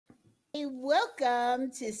Hey,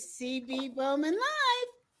 welcome to CB Bowman Live,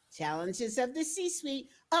 Challenges of the C-Suite.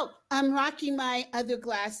 Oh, I'm rocking my other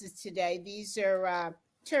glasses today. These are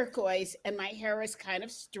turquoise, and my hair is kind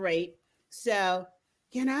of straight. So,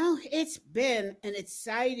 it's been an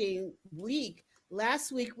exciting week.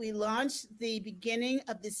 Last week, we launched the beginning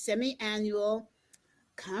of the semi-annual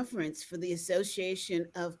conference for the Association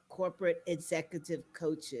of Corporate Executive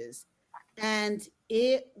Coaches. And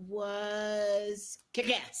it was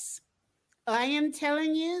kick-ass. I am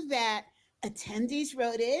telling you that attendees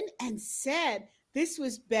wrote in and said this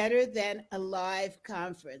was better than a live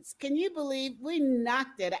conference. Can you believe we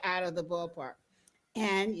knocked it out of the ballpark?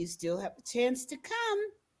 And you still have a chance to come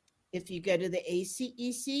if you go to the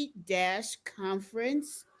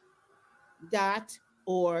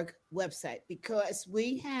acec-conference.org website because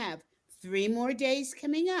we have 3 more days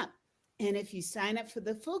coming up. And if you sign up for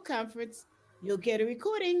the full conference, you'll get a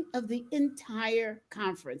recording of the entire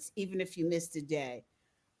conference, even if you missed a day.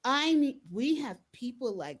 I mean, we have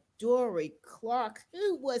people like Dory Clark,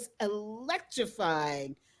 who was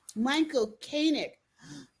electrifying, Michael Koenig.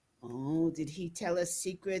 Oh, did he tell us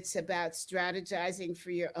secrets about strategizing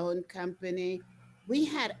for your own company? We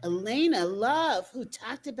had Elena Love, who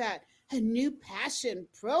talked about her new passion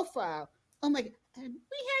profile. Oh my God. And we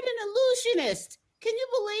had an illusionist. Can you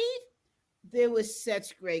believe? There was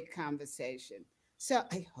such great conversation. So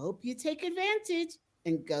I hope you take advantage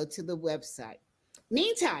and go to the website.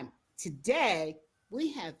 Meantime, today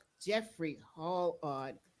we have Jeffrey Hall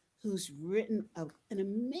on, who's written an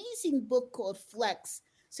amazing book called Flex.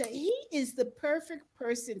 So he is the perfect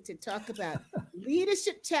person to talk about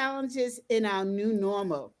leadership challenges in our new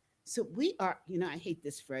normal. So we are, I hate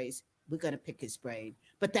this phrase, we're going to pick his brain,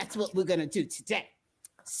 but that's what we're going to do today.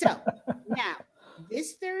 So now,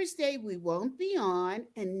 this Thursday we won't be on,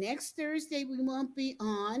 and next Thursday we won't be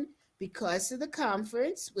on because of the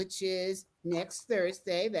conference, which is next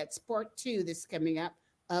Thursday. That's part 2 that's coming up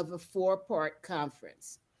of a 4-part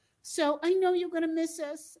conference. So I know you're going to miss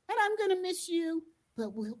us, and I'm going to miss you,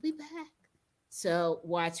 but we'll be back. So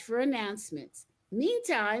watch for announcements.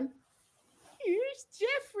 Meantime, here's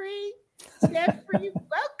Jeffrey. Jeffrey,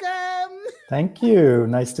 welcome. Thank you.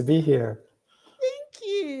 Nice to be here. Thank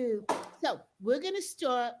you. So we're going to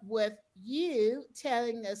start with you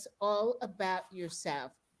telling us all about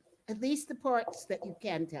yourself, at least the parts that you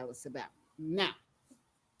can tell us about. Now,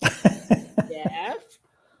 Jeff,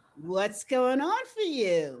 what's going on for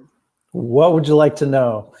you? What would you like to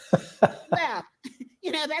know? Well,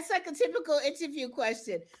 that's like a typical interview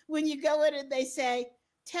question. When you go in and they say,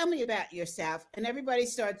 tell me about yourself, and everybody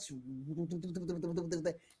starts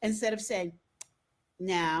instead of saying,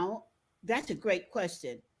 now, that's a great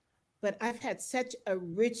question, but I've had such a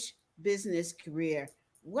rich business career.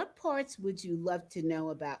 What parts would you love to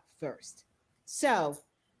know about first? So,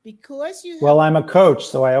 because you have... Well, I'm a coach,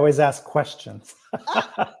 so I always ask questions.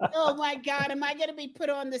 oh my God, am I going to be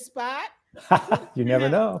put on the spot? You never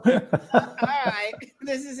know. All right,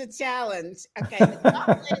 this is a challenge. Okay, I'll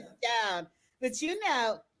let it down. But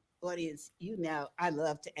audience, I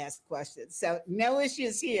love to ask questions. So no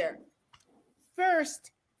issues here.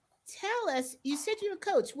 First, tell us, you said you're a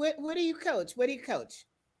coach. What do you coach? What do you coach?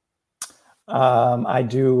 I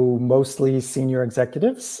do mostly senior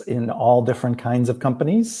executives in all different kinds of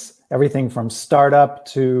companies, everything from startup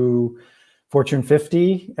to Fortune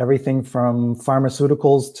 50, everything from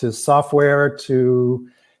pharmaceuticals to software to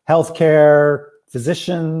healthcare,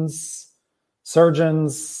 physicians,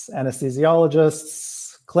 surgeons,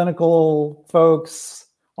 anesthesiologists, clinical folks,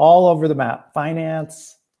 all over the map,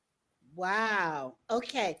 finance. Wow.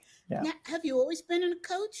 Okay. Yeah. Now, have you always been a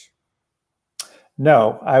coach?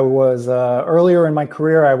 No, I was earlier in my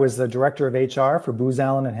career, I was the director of HR for Booz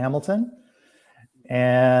Allen and Hamilton,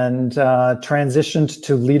 and transitioned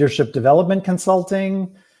to leadership development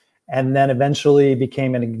consulting, and then eventually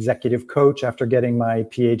became an executive coach after getting my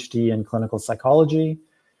PhD in clinical psychology,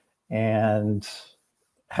 and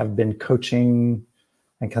have been coaching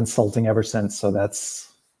and consulting ever since. So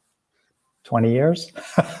that's 20 years.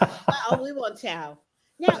 Well, we won't tell.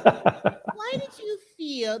 Now, why did you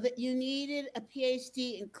feel that you needed a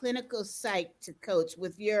PhD in clinical psych to coach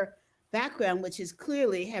with your background, which is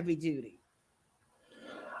clearly heavy duty?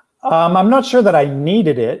 I'm not sure that I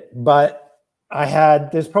needed it, but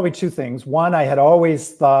there's probably 2 things. One, I had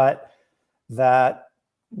always thought that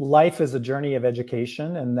life is a journey of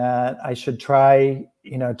education and that I should try,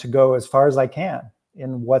 to go as far as I can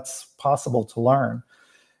in what's possible to learn.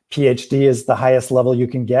 PhD is the highest level you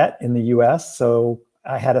can get in the US. So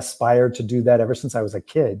I had aspired to do that ever since I was a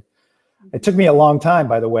kid. It took me a long time,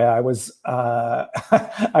 by the way. I was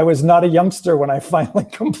I was not a youngster when I finally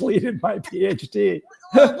completed my PhD.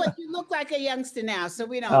 Well, but you look like a youngster now, so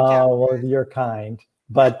we don't count. Oh, well, you're kind.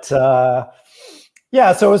 But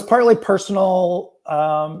yeah, so it was partly personal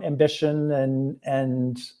ambition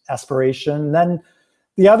and aspiration. Then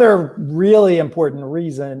the other really important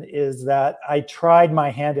reason is that I tried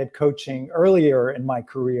my hand at coaching earlier in my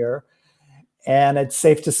career, and it's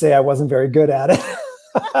safe to say I wasn't very good at it.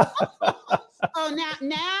 Oh,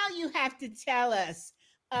 now you have to tell us.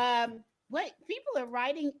 Wait, people are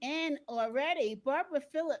writing in already. Barbara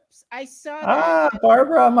Phillips, I saw that.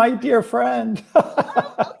 Barbara, my dear friend.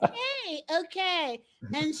 Okay.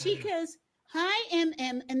 And she goes, "Hi,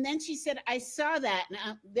 MM," and then she said, "I saw that."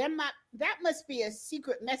 Now, that must be a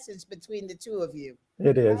secret message between the two of you.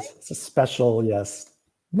 It is. Right? It's a special, yes,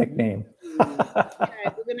 nickname.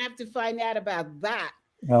 Okay, we're gonna have to find out about that.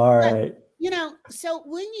 All right. But, so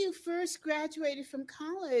when you first graduated from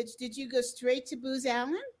college, did you go straight to Booz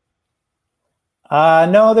Allen?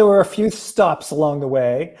 No, there were a few stops along the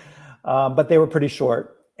way, but they were pretty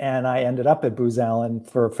short. And I ended up at Booz Allen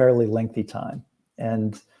for a fairly lengthy time,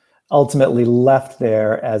 and ultimately left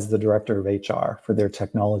there as the director of HR for their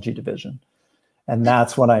technology division. And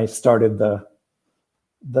that's when I started the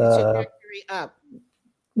trajectory up.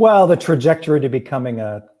 Well, the trajectory to becoming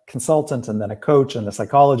a consultant and then a coach and a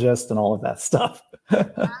psychologist and all of that stuff.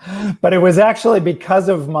 But it was actually because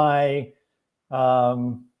of my,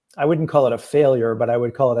 I wouldn't call it a failure, but I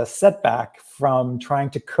would call it a setback from trying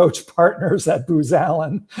to coach partners at Booz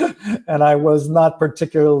Allen. And I was not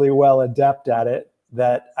particularly well adept at it,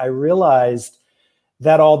 that I realized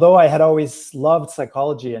that although I had always loved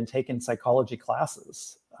psychology and taken psychology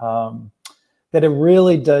classes, that it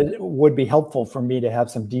really would be helpful for me to have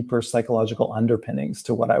some deeper psychological underpinnings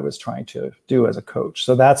to what I was trying to do as a coach.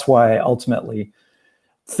 So that's why I ultimately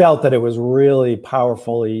felt that it was really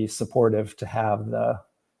powerfully supportive to have the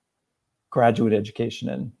graduate education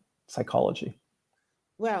in psychology.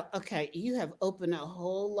 Well, okay, you have opened a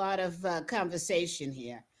whole lot of conversation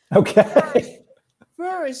here. Okay.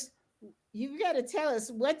 First, you've got to tell us,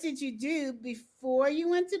 what did you do before you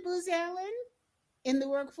went to Booz Allen in the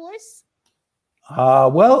workforce?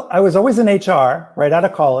 Well, I was always in HR right out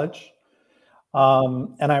of college.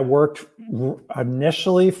 And I worked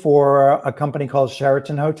initially for a company called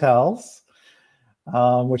Sheraton Hotels,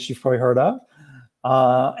 which you've probably heard of.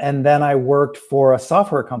 And then I worked for a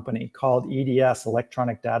software company called EDS,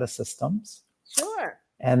 Electronic Data Systems. Sure.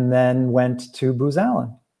 And then went to Booz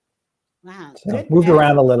Allen. Wow. So moved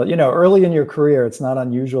around a little. Early in your career, it's not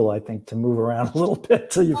unusual, I think, to move around a little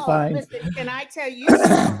bit till you find. Listen, can I tell you?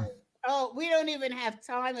 We don't even have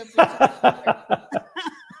time.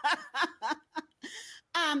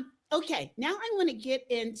 Okay, now I want to get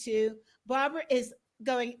into, Barbara is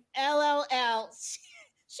going LOL.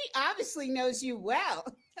 She obviously knows you well.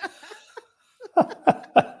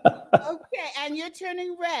 Okay, and you're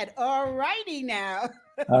turning red. All righty now.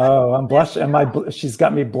 Oh, I'm blushing. She's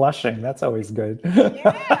got me blushing. That's always good.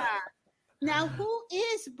 Yeah. Now, who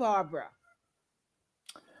is Barbara?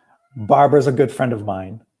 Barbara's a good friend of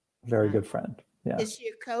mine. Very good friend. Yeah. Is she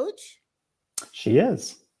a coach? She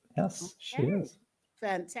is. Yes, okay. She is.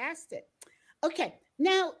 Fantastic. Okay.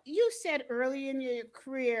 Now, you said early in your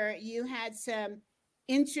career, you had some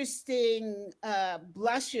interesting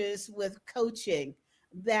blushes with coaching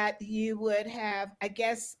that you would have, I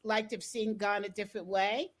guess, liked to have seen gone a different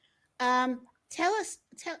way. Can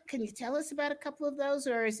you tell us about a couple of those,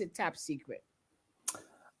 or is it top secret?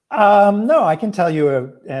 No, I can tell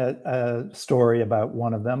you a story about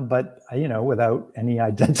one of them, but without any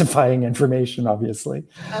identifying information, obviously.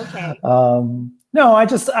 Okay. No, I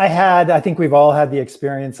think we've all had the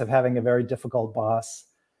experience of having a very difficult boss.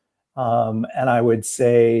 And I would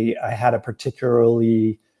say I had a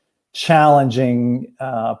particularly challenging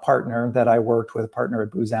partner that I worked with, a partner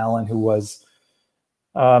at Booz Allen, who was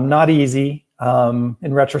not easy,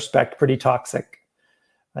 in retrospect, pretty toxic.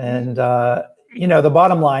 And, the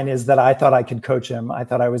bottom line is that I thought I could coach him. I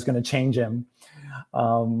thought I was going to change him.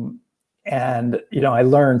 And, I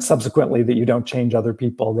learned subsequently that you don't change other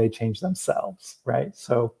people, they change themselves, right?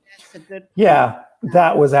 So, that's a good point. Yeah,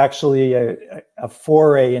 that was actually a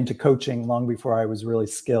foray into coaching long before I was really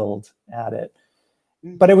skilled at it.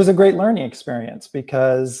 But it was a great learning experience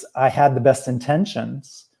because I had the best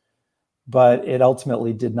intentions, but it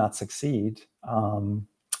ultimately did not succeed.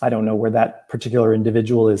 I don't know where that particular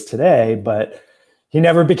individual is today, but he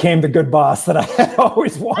never became the good boss that I had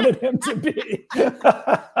always wanted him to be. I'm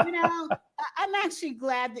actually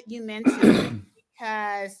glad that you mentioned it,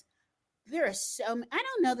 because there are I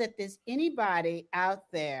don't know that there's anybody out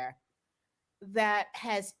there that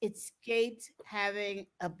has escaped having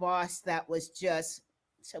a boss that was just,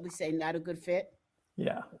 shall we say, not a good fit?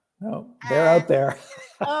 Yeah. No, they're out there.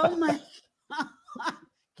 Oh my,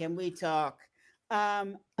 can we talk?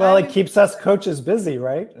 Well, it keeps us coaches busy,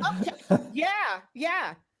 right? Okay.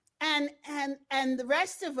 Yeah. And the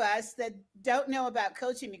rest of us that don't know about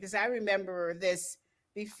coaching, because I remember this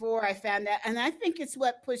before I found out, and I think it's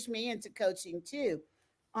what pushed me into coaching too.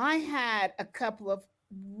 I had a couple of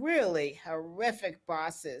really horrific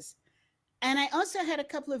bosses, and I also had a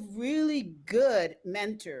couple of really good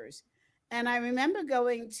mentors. And I remember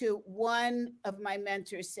going to one of my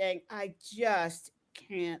mentors saying, I just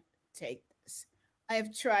can't take this. I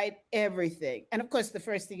have tried everything. And of course, the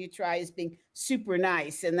first thing you try is being super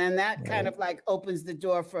nice. And then that kind of like opens the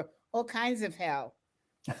door for all kinds of hell.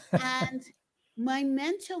 And my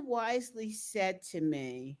mentor wisely said to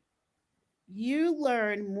me, you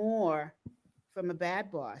learn more from a bad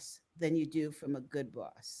boss than you do from a good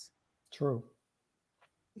boss. True.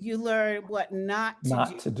 You learn what not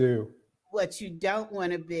to do, what you don't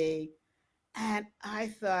want to be. And I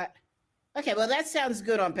thought, okay, well, that sounds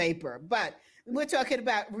good on paper, but we're talking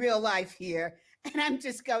about real life here. And I'm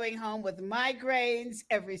just going home with migraines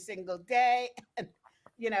every single day. And,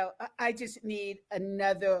 I just need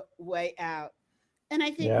another way out. And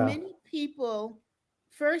I think many people,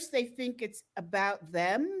 first, they think it's about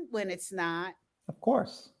them when it's not. Of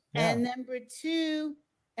course. Yeah. And number two,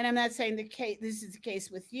 and I'm not saying this is the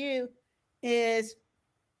case with you, is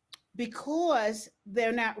because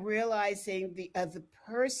they're not realizing the other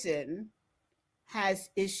person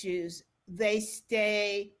has issues, they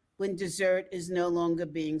stay when dessert is no longer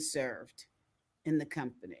being served in the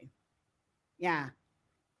company. Yeah.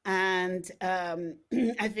 And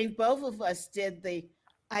I think both of us did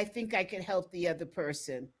I think I could help the other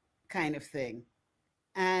person kind of thing.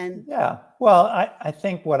 And yeah, well, I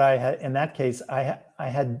think what I had in that case, I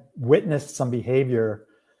had witnessed some behavior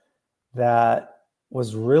that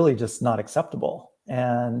was really just not acceptable.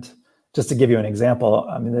 And just to give you an example,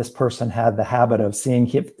 I mean, this person had the habit of seeing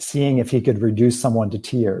if he could reduce someone to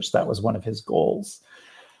tears. That was one of his goals.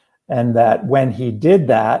 And that when he did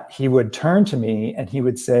that, he would turn to me and he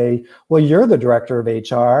would say, well, you're the director of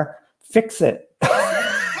HR, fix it.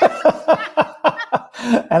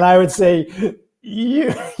 And I would say,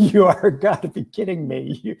 you are got to be kidding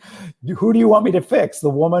me. Who do you want me to fix? The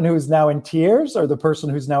woman who's now in tears, or the person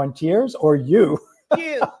who's now in tears, or you?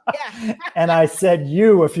 You, yeah. And I said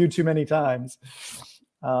you a few too many times.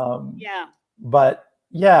 Yeah. But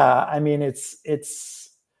yeah, I mean, it's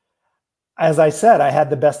as I said, I had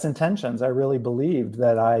the best intentions. I really believed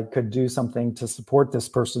that I could do something to support this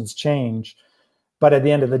person's change. But at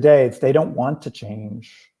the end of the day, if they don't want to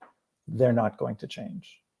change, they're not going to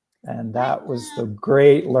change. And that was the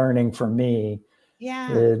great learning for me.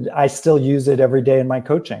 Yeah. And I still use it every day in my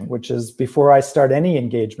coaching, which is before I start any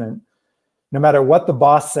engagement, no matter what the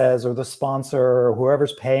boss says or the sponsor or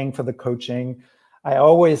whoever's paying for the coaching, I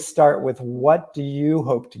always start with, what do you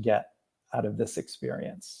hope to get out of this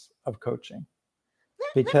experience of coaching?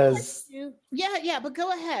 Because but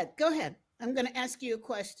go ahead. I'm going to ask you a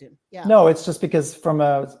question. Yeah. No, it's just because from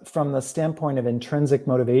the standpoint of intrinsic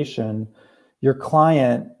motivation, your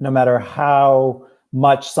client, no matter how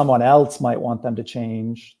much someone else might want them to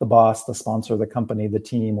change, the boss, the sponsor, the company, the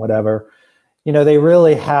team, whatever, they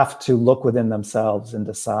really have to look within themselves and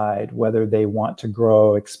decide whether they want to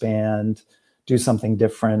grow, expand, do something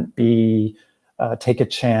different, take a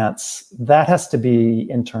chance. That has to be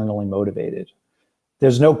internally motivated.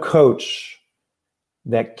 There's no coach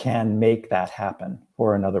that can make that happen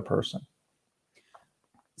for another person.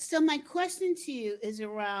 So my question to you is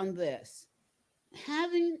around this.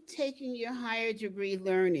 Having taken your higher degree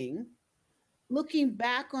learning, looking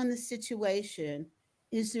back on the situation,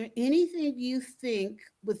 is there anything you think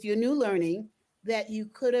with your new learning that you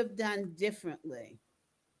could have done differently?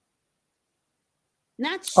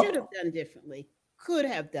 Not should have done differently, could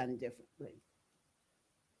have done differently.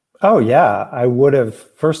 Oh yeah, I would have,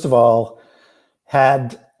 first of all,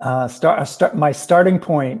 had my starting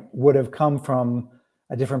point would have come from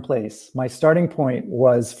a different place. My starting point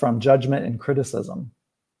was from judgment and criticism.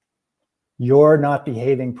 You're not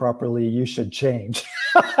behaving properly, you should change.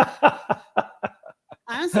 I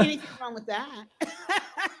don't see anything wrong with that.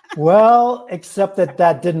 Well, except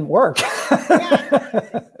that didn't work.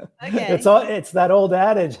 Yeah. Okay. It's that old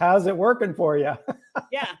adage, how's it working for you?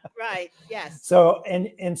 Yeah, right. Yes. So,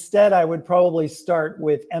 and instead I would probably start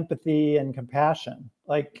with empathy and compassion.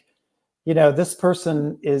 Like, this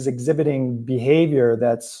person is exhibiting behavior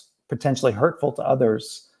that's potentially hurtful to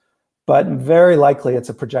others, but very likely it's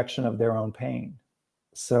a projection of their own pain.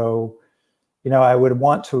 So I would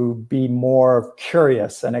want to be more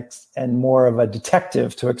curious and more of a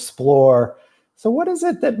detective to explore. So what is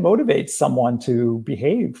it that motivates someone to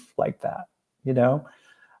behave like that?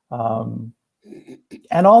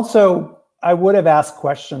 And also, I would have asked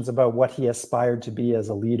questions about what he aspired to be as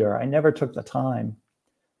a leader. I never took the time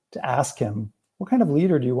to ask him, what kind of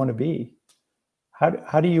leader do you want to be?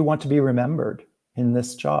 How do you want to be remembered in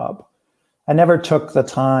this job? I never took the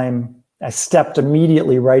time. I stepped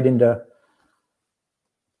immediately right into,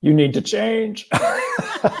 you need to change,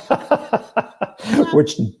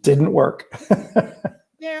 which didn't work.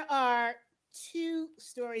 There are two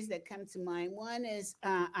stories that come to mind. One is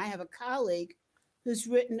I have a colleague who's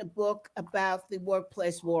written a book about the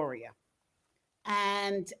workplace warrior,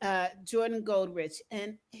 and Jordan Goldrich.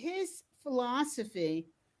 And his philosophy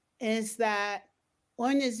is that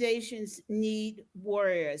organizations need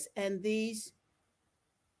warriors, and these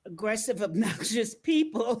aggressive, obnoxious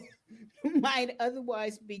people might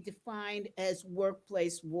otherwise be defined as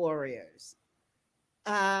workplace warriors.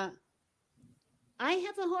 I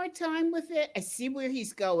have a hard time with it. I see where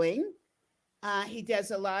he's going. He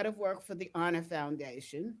does a lot of work for the Honor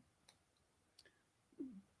Foundation.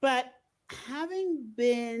 But having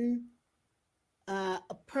been a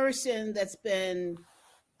person that's been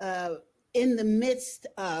in the midst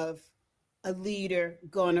of a leader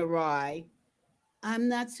gone awry, I'm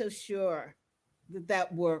not so sure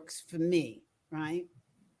that works for me, right?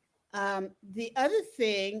 The other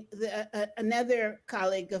thing, another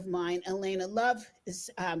colleague of mine, Elena Love,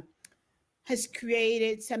 has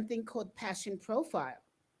created something called Passion Profile.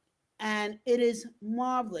 And it is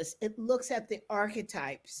marvelous. It looks at the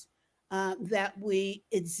archetypes that we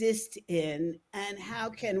exist in and how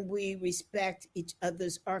can we respect each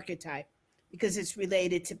other's archetype because it's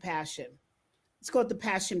related to passion. It's called the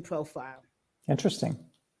Passion Profile. Interesting.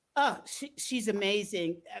 Oh, she's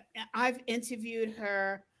amazing. I've interviewed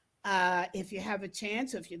her. If you have a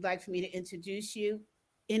chance, or if you'd like for me to introduce you,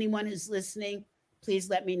 anyone who's listening, please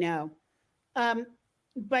let me know.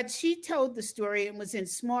 But she told the story and was in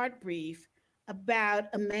Smart Brief about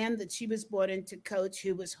a man that she was brought in to coach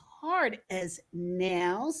who was hard as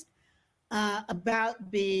nails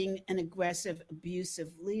about being an aggressive,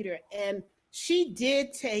 abusive leader. And she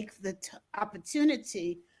did take the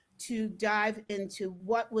opportunity to dive into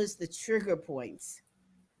what was the trigger points.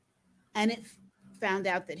 And it found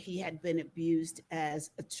out that he had been abused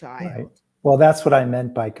as a child. Right. Well, that's what I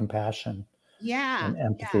meant by compassion. Yeah. And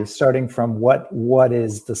empathy, starting from what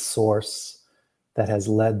is the source that has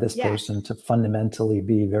led this person to fundamentally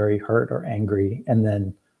be very hurt or angry and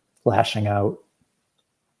then lashing out.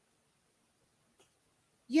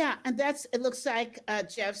 Yeah, and it looks like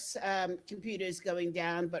Jeff's computer is going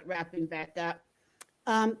down, but wrapping back up.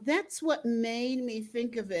 That's what made me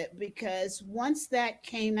think of it, because once that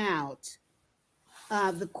came out,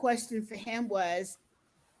 the question for him was,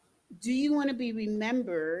 do you want to be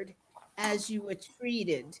remembered as you were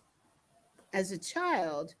treated as a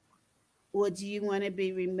child, or do you want to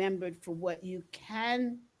be remembered for what you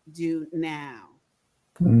can do now?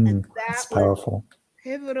 And that's powerful.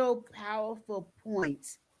 Pivotal, powerful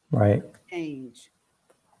points. Right. Change.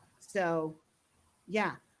 So,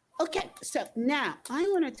 yeah. Okay. So now I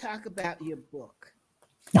want to talk about your book.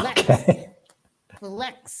 Flex. Okay.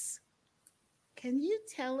 Flex. Can you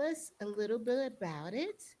tell us a little bit about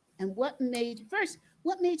it and what made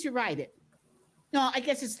you write it? No, I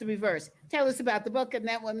guess it's the reverse. Tell us about the book and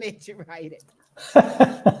then what made you write it.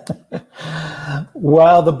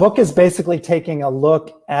 Well, the book is basically taking a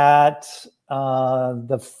look at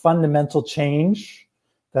the fundamental change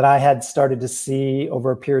that I had started to see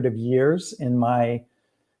over a period of years in my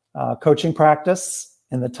coaching practice,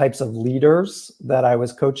 and the types of leaders that I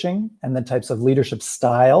was coaching, and the types of leadership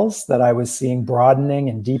styles that I was seeing broadening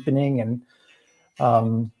and deepening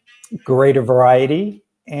and greater variety.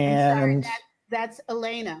 And I'm sorry, that's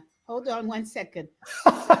Elena. Hold on one second.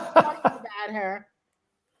 Talking about her.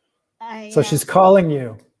 So she's calling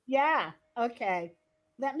you. Yeah. Okay.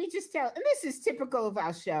 Let me just tell. And this is typical of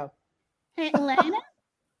our show. Hey, Elena.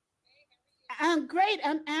 Great.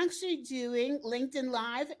 I'm actually doing LinkedIn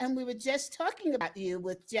Live, and we were just talking about you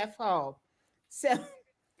with Jeff Hall. So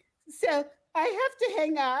I have to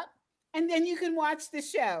hang up, and then you can watch the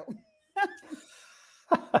show.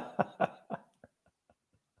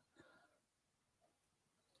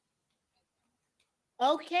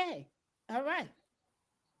 Okay. All right.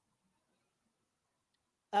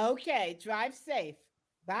 Okay. Drive safe.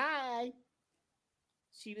 Bye.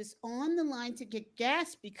 She was on the line to get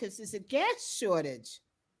gas because there's a gas shortage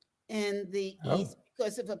in the East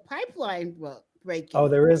because of a pipeline breaking. Oh,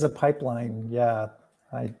 there is a pipeline. Yeah.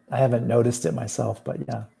 I haven't noticed it myself, but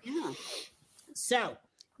yeah. Yeah. So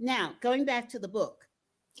now going back to the book.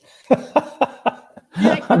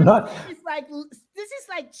 I'm not This is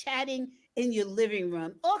like chatting in your living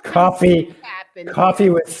room. All kinds coffee of things happen. coffee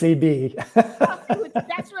with CB.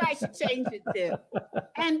 That's what I should change it to.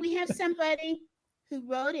 And we have somebody who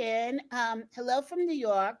wrote in, hello from New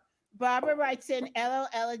York. Barbara writes in,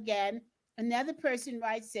 LOL again. Another person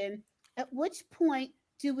writes in, at which point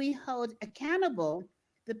do we hold accountable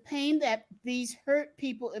the pain that these hurt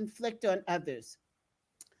people inflict on others?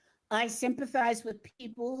 I sympathize with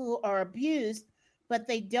people who are abused, but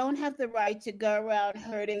they don't have the right to go around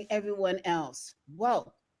hurting everyone else.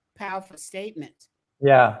 Whoa, powerful statement.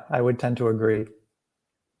 Yeah, I would tend to agree.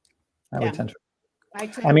 I mean,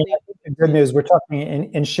 Totally the good news, we're talking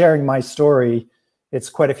in sharing my story, it's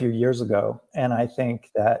quite a few years ago. And I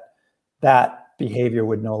think that behavior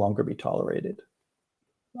would no longer be tolerated.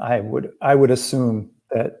 I would assume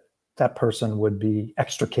that person would be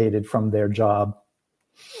extricated from their job.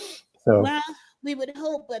 So, well, we would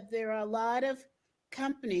hope, but there are a lot of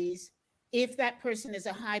companies, if that person is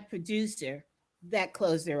a high producer, that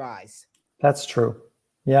close their eyes. That's true.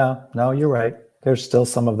 Yeah, no, you're right. There's still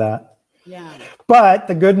some of that. Yeah. But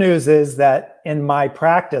the good news is that in my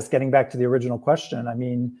practice, getting back to the original question, I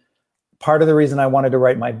mean, part of the reason I wanted to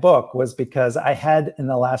write my book was because I had in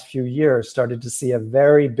the last few years started to see a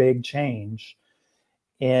very big change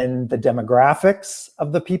in the demographics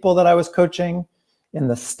of the people that I was coaching, in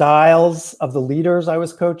the styles of the leaders I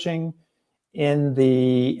was coaching, in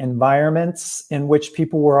the environments in which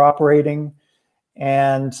people were operating.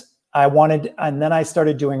 And then I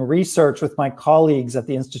started doing research with my colleagues at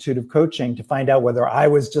the Institute of Coaching to find out whether I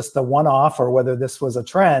was just the one-off or whether this was a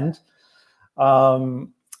trend.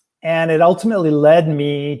 And it ultimately led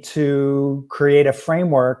me to create a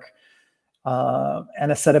framework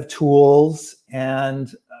and a set of tools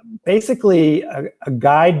and basically a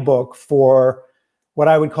guidebook for what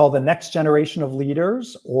I would call the next generation of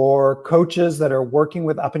leaders or coaches that are working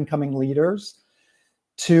with up and coming leaders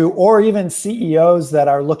or even CEOs that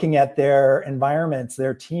are looking at their environments,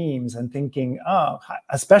 their teams and thinking,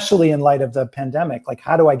 especially in light of the pandemic, like,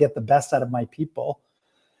 how do I get the best out of my people?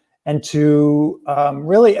 And to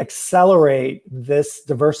really accelerate this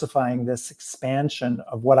diversifying, this expansion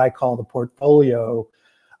of what I call the portfolio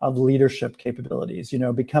of leadership capabilities,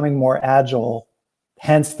 becoming more agile,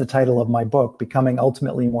 hence the title of my book, becoming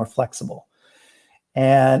ultimately more flexible.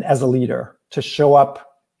 And as a leader, to show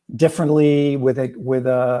up differently with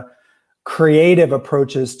creative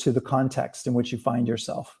approaches to the context in which you find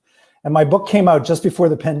yourself. And my book came out just before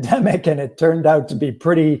the pandemic, and it turned out to be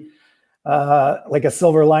pretty like a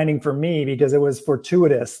silver lining for me, because it was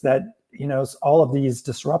fortuitous that, all of these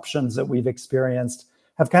disruptions that we've experienced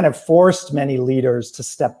have kind of forced many leaders to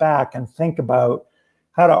step back and think about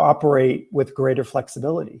how to operate with greater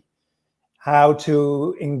flexibility, how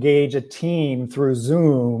to engage a team through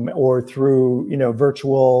Zoom or through,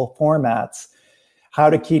 virtual formats, how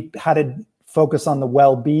to focus on the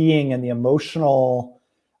well-being and the emotional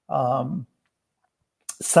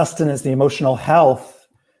sustenance, the emotional health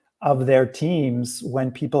of their teams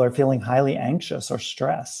when people are feeling highly anxious or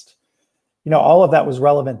stressed. All of that was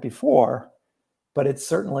relevant before, but it's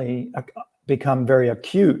certainly become very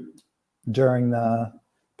acute during the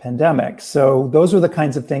pandemic. So those were the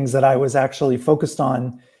kinds of things that I was actually focused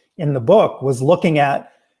on in the book, was looking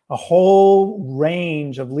at a whole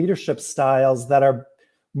range of leadership styles that are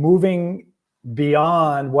moving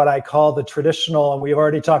beyond what I call the traditional, and we've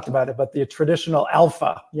already talked about it, but the traditional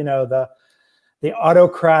alpha, the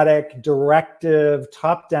autocratic, directive,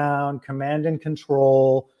 top-down, command and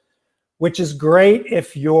control, which is great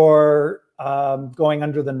if you're going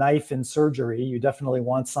under the knife in surgery. You definitely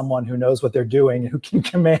want someone who knows what they're doing, who can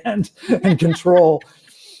command and control.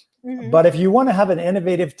 Mm-hmm. But if you want to have an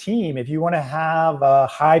innovative team, if you want to have a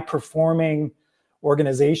high-performing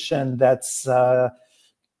organization that's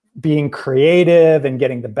being creative and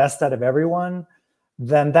getting the best out of everyone,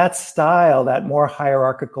 then that style, that more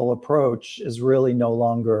hierarchical approach is really no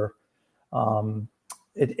longer,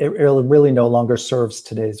 it really no longer serves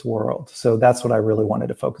today's world. So that's what I really wanted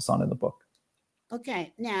to focus on in the book.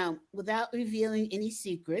 Okay, now, without revealing any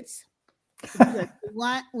secrets,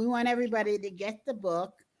 we want everybody to get the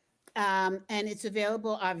book, and it's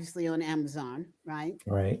available obviously on Amazon, right?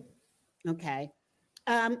 Right. Okay.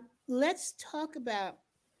 Let's talk about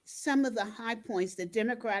some of the high points, the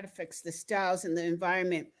demographics, the styles, and the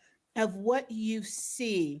environment of what you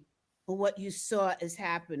see or what you saw is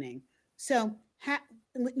happening. So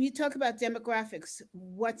when you talk about demographics,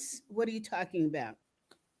 what are you talking about?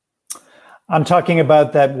 I'm talking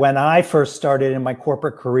about that when I first started in my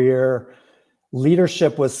corporate career,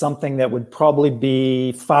 leadership was something that would probably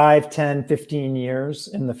be 5, 10, 15 years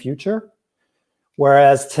in the future.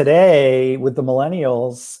 Whereas today with the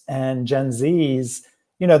millennials and Gen Zs,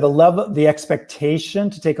 the expectation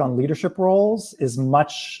to take on leadership roles is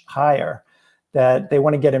much higher, that they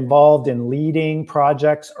want to get involved in leading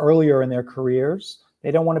projects earlier in their careers.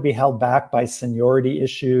 They don't want to be held back by seniority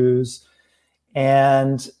issues.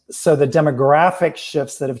 And so the demographic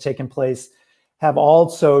shifts that have taken place have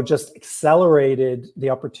also just accelerated the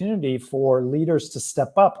opportunity for leaders to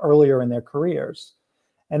step up earlier in their careers.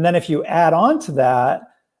 And then if you add on to that,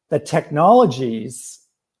 the technologies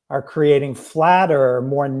are creating flatter,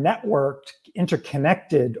 more networked,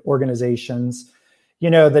 interconnected organizations.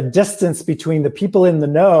 The distance between the people in the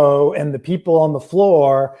know and the people on the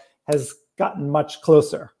floor has gotten much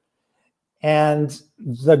closer. And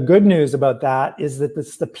the good news about that is that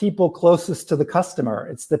it's the people closest to the customer.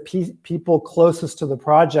 It's the people closest to the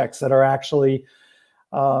projects that are actually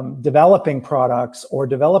developing products or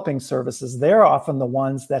developing services. They're often the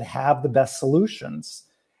ones that have the best solutions.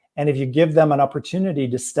 And if you give them an opportunity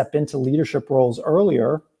to step into leadership roles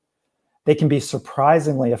earlier, they can be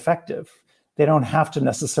surprisingly effective. They don't have to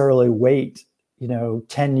necessarily wait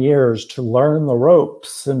 10 years to learn the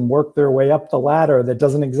ropes and work their way up the ladder that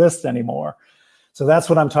doesn't exist anymore. So that's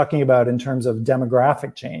what I'm talking about in terms of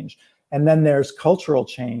demographic change. And then there's cultural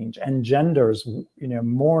change and genders,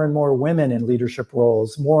 more and more women in leadership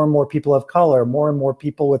roles, more and more people of color, more and more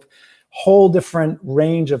people with whole different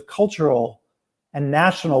range of cultural and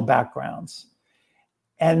national backgrounds.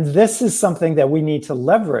 And this is something that we need to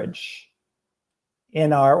leverage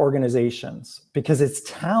in our organizations because it's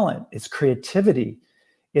talent, it's creativity,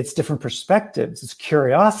 it's different perspectives, it's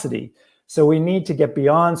curiosity. So we need to get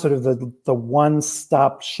beyond sort of the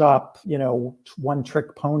one-stop shop,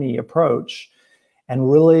 one-trick pony approach and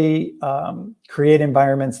really create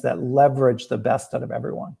environments that leverage the best out of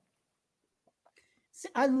everyone. So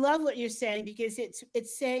I love what you're saying because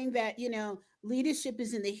it's saying that, leadership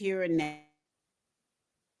is in the here and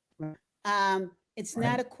now. It's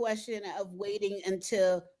not a question of waiting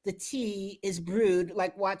until the tea is brewed,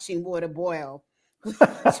 like watching water boil,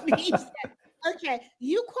 which means that, okay,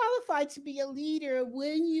 you qualify to be a leader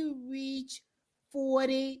when you reach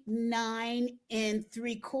 49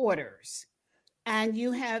 3/4. And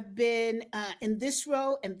you have been in this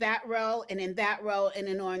role and that role and in that role in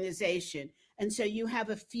an organization. And so you have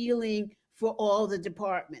a feeling for all the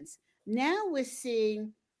departments. Now we're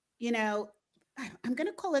seeing, I'm going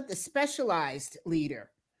to call it the specialized leader.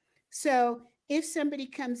 So if somebody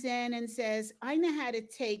comes in and says, I know how to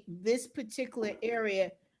take this particular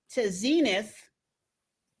area to zenith,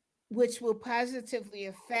 which will positively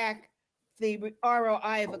affect the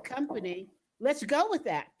ROI of a company, let's go with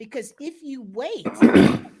that. Because if you wait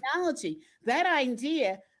technology, that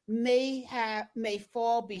idea may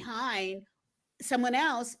fall behind someone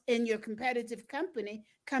else in your competitive company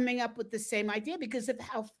coming up with the same idea because of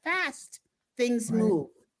how fast things move.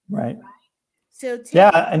 Right. So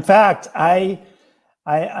in fact, I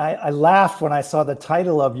laughed when I saw the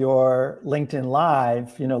title of your LinkedIn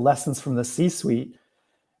Live, Lessons from the C-Suite,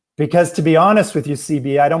 because to be honest with you,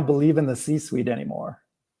 CB, I don't believe in the C-Suite anymore.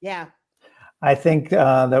 Yeah. I think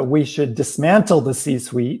that we should dismantle the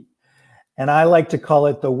C-Suite, and I like to call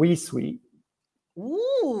it the we-suite.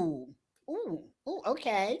 Ooh,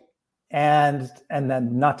 okay. And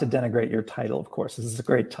then not to denigrate your title, of course, this is a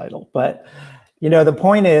great title, but the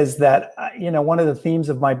point is that, one of the themes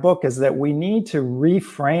of my book is that we need to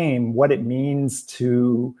reframe what it means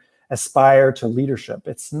to aspire to leadership.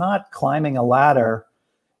 It's not climbing a ladder.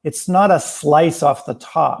 It's not a slice off the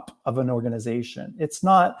top of an organization. It's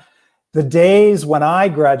not the days when I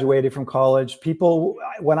graduated from college,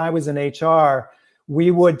 when I was in HR,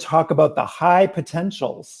 we would talk about the high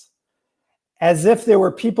potentials as if there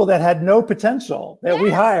were people that had no potential that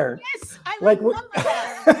we hired. Yes, I remember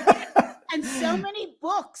that. And so many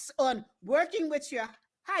books on working with your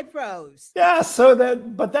high pros. Yeah,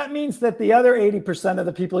 but that means that the other 80% of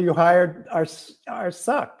the people you hired are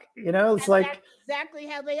suck. It's like that's exactly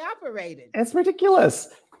how they operated. It's ridiculous.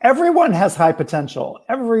 Everyone has high potential.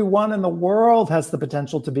 Everyone in the world has the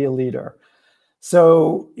potential to be a leader.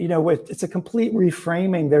 So, it's a complete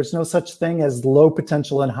reframing. There's no such thing as low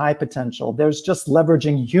potential and high potential. There's just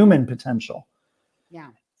leveraging human potential. Yeah.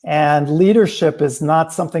 And leadership is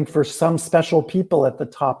not something for some special people at the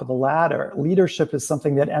top of the ladder. Leadership is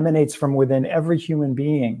something that emanates from within every human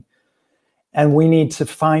being. And we need to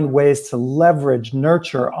find ways to leverage,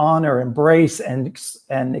 nurture, honor, embrace,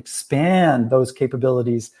 and expand those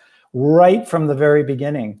capabilities right from the very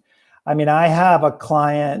beginning. I mean, I have a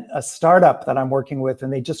client, a startup that I'm working with,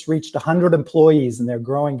 and they just reached 100 employees and they're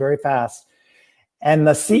growing very fast. And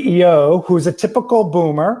the CEO, who's a typical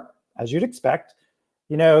boomer, as you'd expect,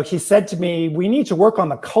 he said to me, we need to work on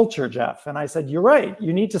the culture, Jeff. And I said, you're right.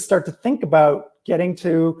 You need to start to think about getting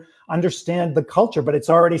to understand the culture, but it's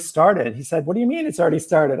already started. He said, what do you mean it's already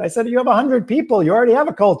started? I said, you have 100 people. You already have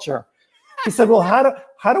a culture. He said, well,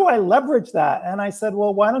 how do I leverage that? And I said,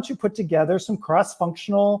 well, why don't you put together some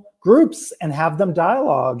cross-functional groups and have them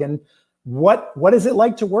dialogue? And what is it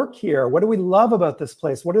like to work here? What do we love about this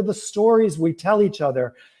place? What are the stories we tell each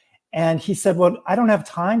other? And he said, well, I don't have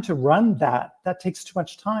time to run that. That takes too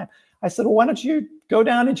much time. I said, well, why don't you go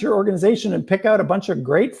down into your organization and pick out a bunch of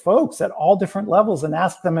great folks at all different levels and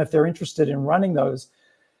ask them if they're interested in running those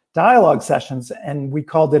dialogue sessions? And we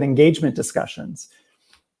called it engagement discussions.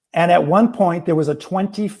 And at one point, there was a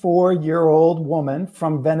 24-year-old woman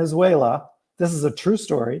from Venezuela. This is a true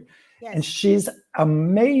story. Yes. And she's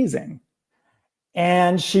amazing.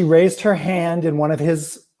 And she raised her hand in one of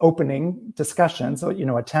his opening discussions,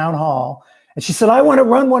 a town hall. And she said, I want to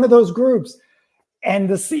run one of those groups. And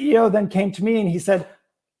the CEO then came to me and he said,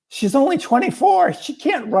 she's only 24. She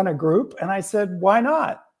can't run a group. And I said, why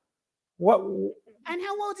not? What? And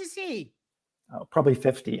how old is he? Oh, probably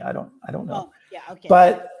 50. I don't know. Oh, yeah, okay.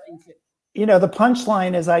 But the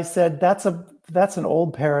punchline is, I said, that's an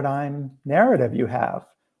old paradigm narrative you have.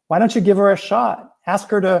 Why don't you give her a shot? Ask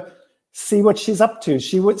her to see what she's up to.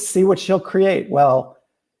 She would see what she'll create. Well,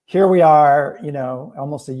 here we are,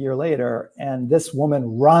 almost a year later, and this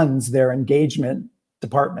woman runs their engagement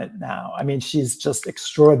department now. I mean, she's just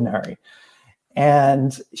extraordinary.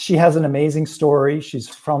 And she has an amazing story. She's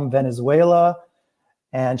from Venezuela,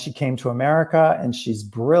 and she came to America, and she's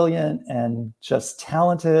brilliant and just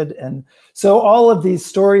talented. And so all of these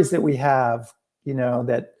stories that we have,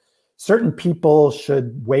 that certain people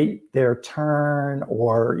should wait their turn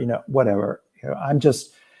or, whatever.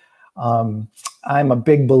 I'm a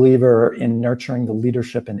big believer in nurturing the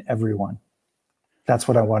leadership in everyone. That's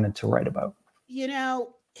what I wanted to write about.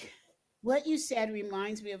 What you said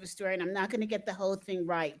reminds me of a story, and I'm not going to get the whole thing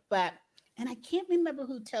right, and I can't remember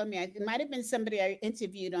who told me. It might have been somebody I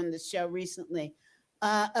interviewed on the show recently,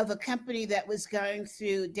 of a company that was going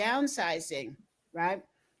through downsizing, right?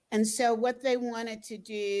 And so what they wanted to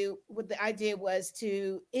do, what the idea was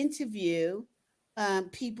to interview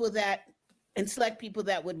people and select people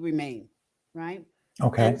that would remain, right?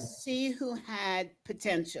 Okay. And see who had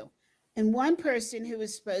potential. And one person who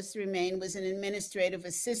was supposed to remain was an administrative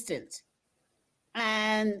assistant.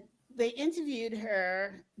 And they interviewed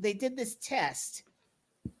her. They did this test,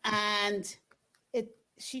 and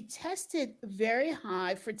she tested very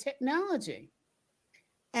high for technology.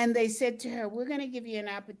 And they said to her, we're going to give you an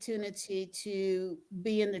opportunity to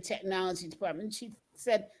be in the technology department. She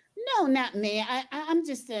said, no, not me. I'm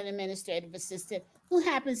just an administrative assistant who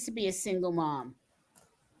happens to be a single mom.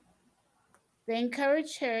 They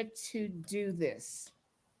encouraged her to do this.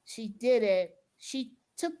 She did it. She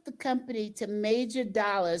took the company to major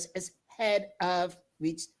dollars as head of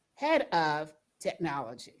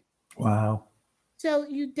technology. Wow. So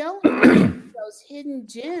you don't know those hidden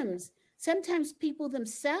gems. Sometimes people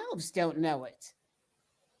themselves don't know it.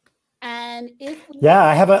 And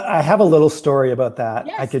I have a little story about that.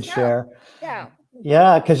 Yes, I could share.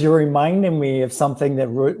 Yeah, because you're reminding me of something that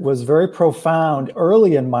was very profound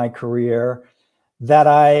early in my career that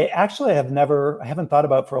I actually haven't thought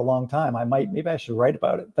about for a long time. Maybe I should write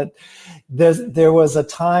about it. But there was a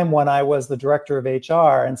time when I was the director of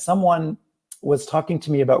HR, and someone was talking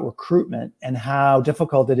to me about recruitment and how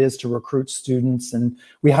difficult it is to recruit students. And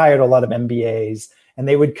we hired a lot of MBAs, and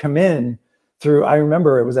they would come in through, I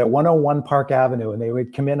remember it was at 101 Park Avenue, and they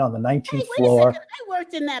would come in on the 19th floor. I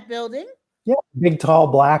worked in that building. Yeah, big, tall,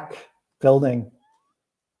 black building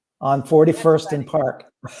on 41st and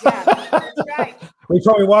Park. Yeah, that's right. We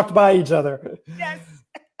probably walked by each other. Yes.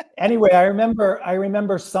 Anyway, I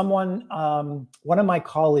remember someone, one of my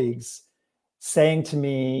colleagues saying to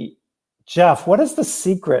me, Jeff, what is the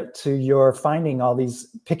secret to your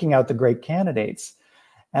picking out the great candidates?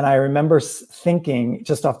 And I remember thinking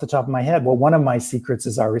just off the top of my head, well, one of my secrets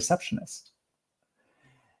is our receptionist.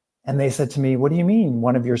 And they said to me, what do you mean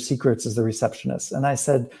one of your secrets is the receptionist? And I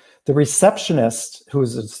said, the receptionist, who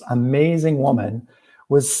was this amazing woman,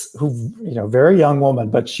 very young woman,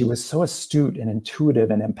 but she was so astute and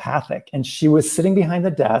intuitive and empathic. And she was sitting behind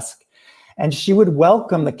the desk, and she would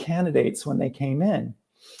welcome the candidates when they came in.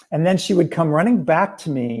 And then she would come running back to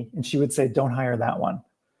me, and she would say, don't hire that one.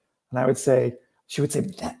 And she would say,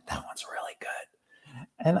 that one's really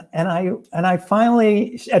good. And I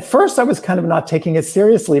finally, at first I was kind of not taking it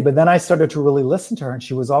seriously, but then I started to really listen to her, and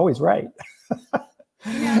she was always right.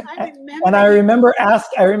 I remember.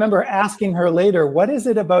 I remember asking her later, what is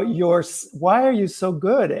it about why are you so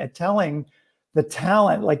good at telling the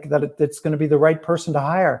talent like that that's going to be the right person to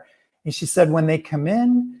hire? And she said, when they come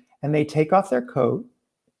in and they take off their coat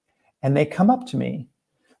and they come up to me,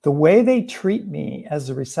 the way they treat me as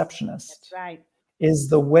a receptionist is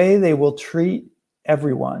the way they will treat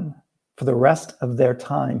everyone for the rest of their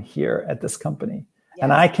time here at this company. Yes.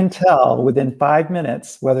 And I can tell within 5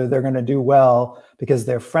 minutes whether they're going to do well because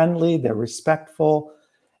they're friendly, they're respectful,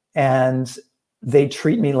 and they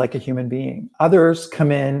treat me like a human being. Others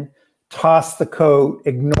come in, toss the coat,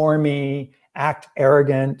 ignore me, act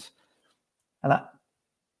arrogant.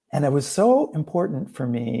 And it was so important for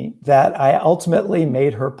me that I ultimately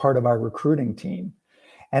made her part of our recruiting team.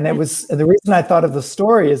 And it was the reason I thought of the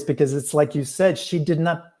story is because it's like you said, she did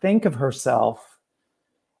not think of herself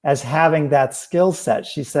as having that skill set.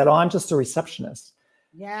 She said, "Oh, I'm just a receptionist."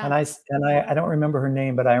 Yeah. And I don't remember her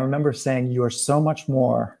name, but I remember saying, "You are so much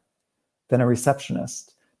more than a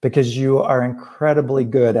receptionist because you are incredibly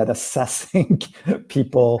good at assessing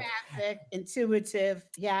people." Intuitive.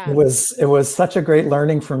 Yeah. It was such a great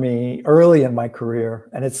learning for me early in my career,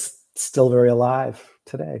 and it's still very alive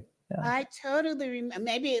today. Yeah. I totally remember.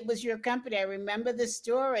 Maybe it was your company. I remember the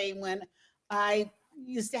story when I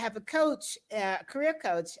used to have a coach, career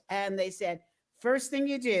coach, and they said, first thing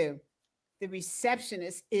you do, the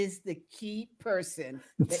receptionist is the key person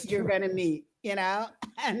that you're going to meet, you know?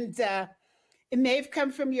 And it may have come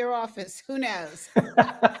from your office. Who knows?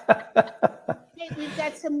 Hey, we've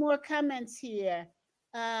got some more comments here.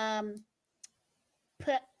 I'm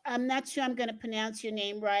not sure I'm going to pronounce your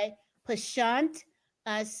name right. Pashant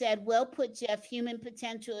said, well put, Jeff, human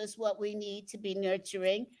potential is what we need to be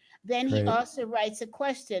nurturing. Then he also writes a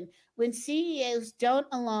question. When CEOs don't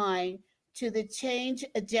align to the change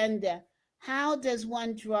agenda, how does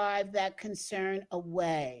one drive that concern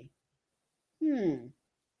away? And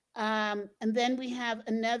then we have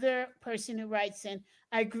another person who writes in,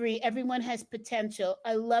 I agree, everyone has potential.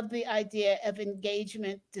 I love the idea of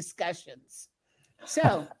engagement discussions.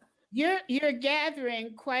 So you're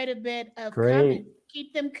gathering quite a bit of comments.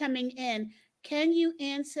 Keep them coming in. Can you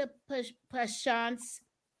answer Prashant's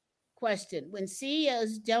question? When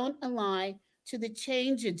CEOs don't align to the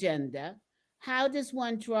change agenda, how does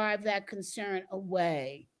one drive that concern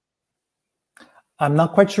away? I'm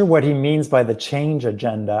not quite sure what he means by the change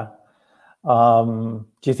agenda. Do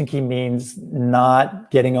you think he means not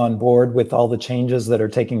getting on board with all the changes that are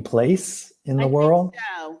taking place in the world?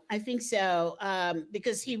 I think so.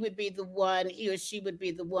 Because he or she would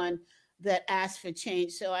be the one that asks for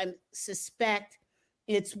change. So I suspect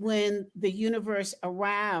it's when the universe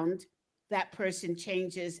around that person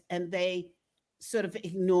changes and they sort of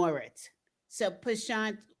ignore it. So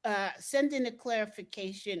Prashant, send in a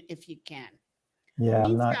clarification if you can. Yeah,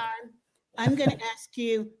 I'm going to ask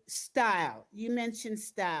you style. You mentioned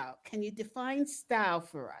style. Can you define style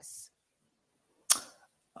for us?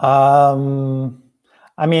 I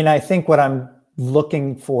mean, I think what I'm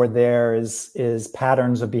looking for there is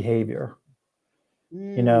patterns of behavior.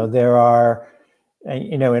 You know, there are,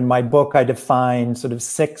 in my book, I define sort of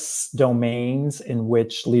 6 domains in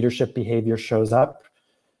which leadership behavior shows up: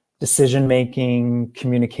 decision-making,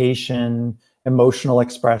 communication, emotional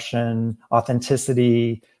expression,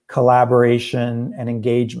 authenticity, collaboration, and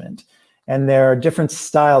engagement. And there are different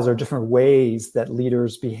styles or different ways that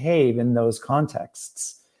leaders behave in those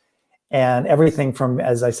contexts. And everything from,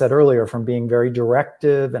 as I said earlier, from being very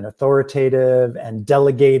directive and authoritative and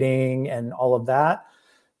delegating and all of that,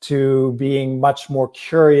 to being much more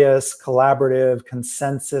curious, collaborative,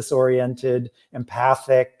 consensus-oriented,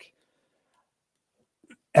 empathic.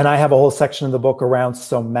 And I have a whole section of the book around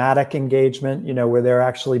somatic engagement, where they're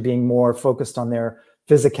actually being more focused on their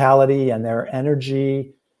physicality and their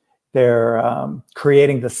energy. They're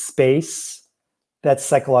creating the space that's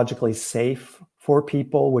psychologically safe for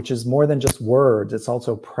people, which is more than just words. It's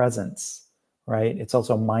also presence, right? It's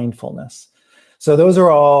also mindfulness. So those are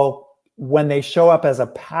all, when they show up as a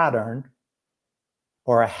pattern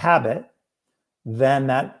or a habit, then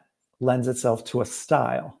that lends itself to a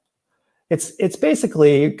style. It's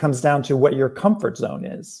basically, it comes down to what your comfort zone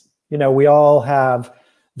is. We all have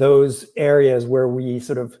those areas where we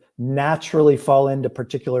sort of naturally fall into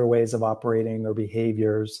particular ways of operating or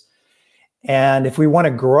behaviors. And if we want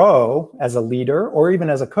to grow as a leader or even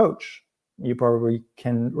as a coach, you probably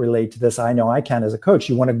can relate to this. I know I can as a coach.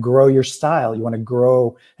 You want to grow your style. You want to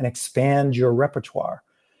grow and expand your repertoire.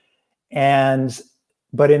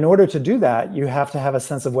 But in order to do that, you have to have a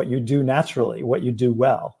sense of what you do naturally, what you do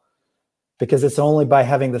well. Because it's only by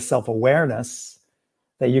having the self-awareness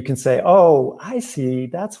that you can say, oh, I see,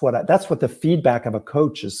 that's what the feedback of a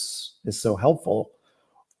coach is so helpful.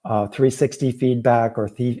 360 feedback or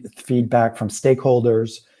feedback from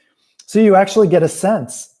stakeholders. So you actually get a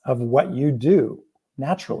sense of what you do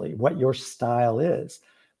naturally, what your style is.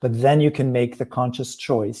 But then you can make the conscious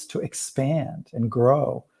choice to expand and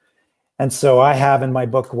grow. And so I have in my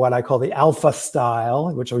book what I call the alpha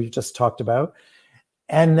style, which we just talked about.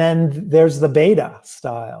 And then there's the beta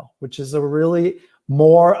style, which is a really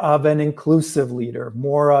more of an inclusive leader,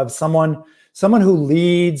 more of someone who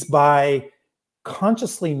leads by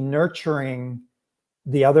consciously nurturing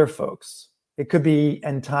the other folks. It could be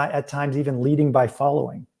at times even leading by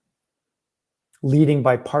following, leading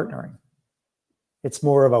by partnering. It's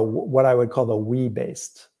more of what I would call the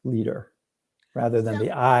we-based leader rather than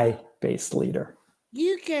the I-based leader.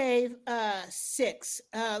 You gave 6.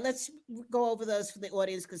 Let's go over those for the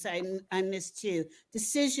audience because I missed 2.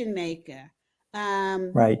 Decision maker.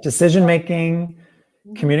 Right. Decision making,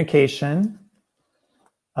 communication,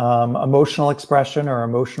 emotional expression or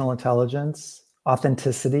emotional intelligence,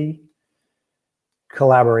 authenticity,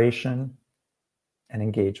 collaboration, and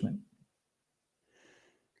engagement.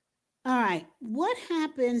 All right. What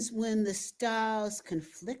happens when the styles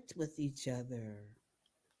conflict with each other?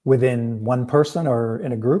 Within one person or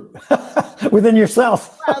in a group? Within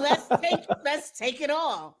yourself? Well, let's take it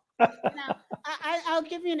all. Now, I'll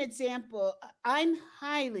give you an example. I'm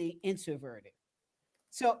highly introverted.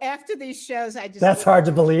 So after these shows, That's hard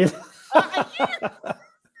to believe.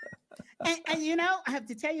 And you know, I have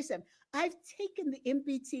to tell you something. I've taken the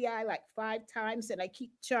MBTI like 5 times and I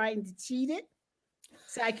keep trying to cheat it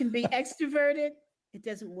so I can be extroverted. It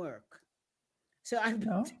doesn't work. So I'm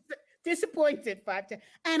disappointed 5 times.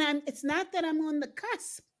 And it's not that I'm on the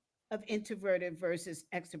cusp of introverted versus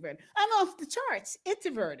extroverted. I'm off the charts,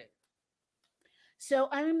 introverted. So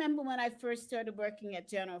I remember when I first started working at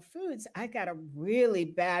General Foods, I got a really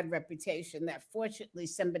bad reputation that fortunately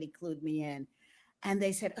somebody clued me in. And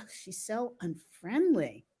they said, oh, she's so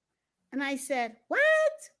unfriendly. And I said, what?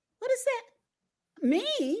 What is that?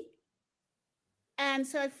 Me? And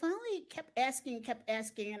so I finally kept asking.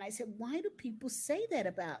 And I said, why do people say that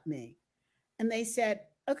about me? And they said,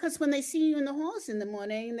 oh, because when they see you in the halls in the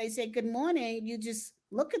morning and they say, good morning, you just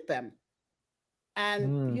look at them.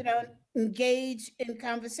 And you don't engage in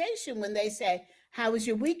conversation when they say, how was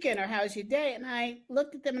your weekend or how was your day? And I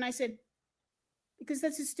looked at them and I said, because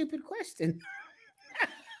that's a stupid question.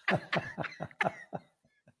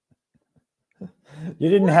 You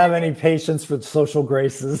didn't have any patience for social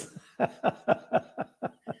graces. We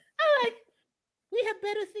have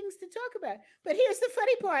better things to talk about. But here's the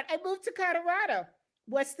funny part. I moved to Colorado.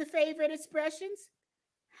 What's the favorite expressions?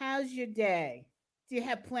 How's your day? Do you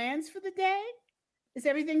have plans for the day? Is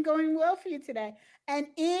everything going well for you today? And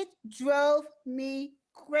it drove me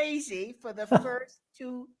crazy for the first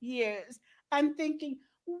 2 years. I'm thinking,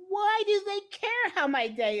 why do they care how my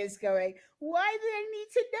day is going? Why do they need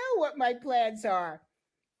to know what my plans are?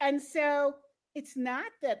 And so it's not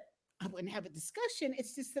that I wouldn't have a discussion.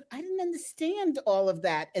 It's just that I didn't understand all of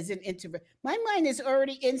that as an introvert. My mind is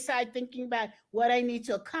already inside thinking about what I need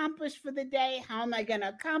to accomplish for the day. How am I going to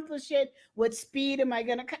accomplish it? What speed am I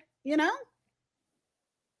going to,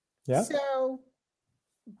 Yeah. So,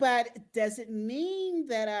 but does it mean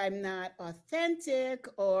that I'm not authentic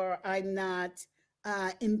or I'm not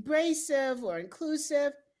embracive or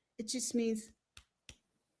inclusive? It just means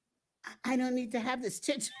I don't need to have this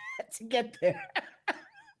chit chat to get there.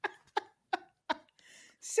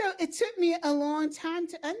 So it took me a long time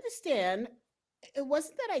to understand. It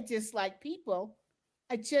wasn't that I disliked people.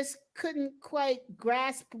 I just couldn't quite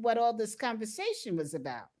grasp what all this conversation was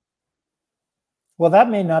about. Well,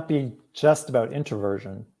 that may not be just about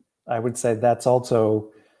introversion. I would say that's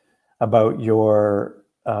also about your,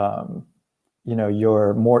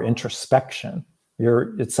 your more introspection.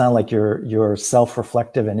 It sounds like you're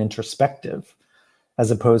self-reflective and introspective,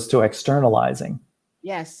 as opposed to externalizing.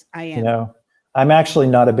 Yes, I am. I'm actually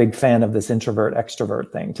not a big fan of this introvert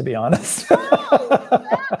extrovert thing, to be honest.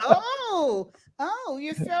 Oh,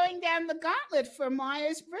 you're throwing down the gauntlet for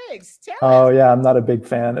Myers-Briggs. Oh, yeah, I'm not a big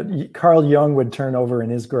fan. Carl Jung would turn over in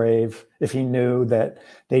his grave if he knew that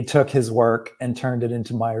they took his work and turned it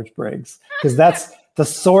into Myers-Briggs, because that's the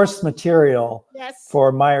source material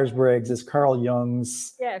for Myers-Briggs is Carl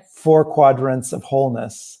Jung's 4 quadrants of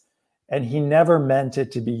wholeness. And he never meant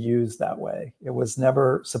it to be used that way. It was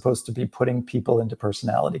never supposed to be putting people into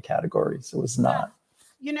personality categories. It was not.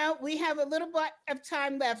 We have a little bit of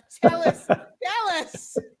time left. Tell us.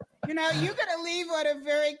 You're going to leave on a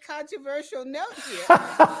very controversial note here.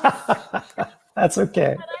 That's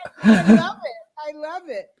okay. I love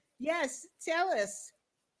it. Yes, tell us.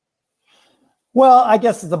 Well, I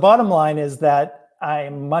guess the bottom line is that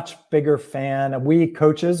I'm a much bigger fan. We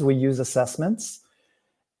coaches, we use assessments.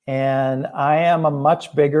 And I am a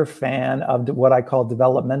much bigger fan of what I call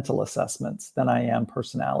developmental assessments than I am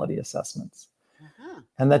personality assessments. Uh-huh.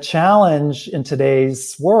 And the challenge in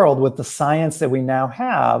today's world with the science that we now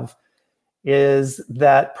have is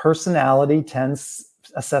that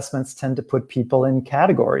assessments tend to put people in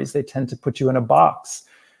categories. They tend to put you in a box.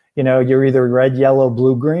 You know, you're either red, yellow,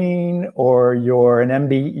 blue, green, or you're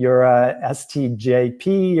an you're a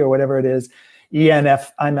STJP or whatever it is. I'm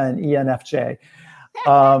an ENFJ.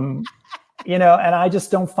 You know, and I just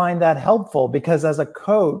don't find that helpful, because as a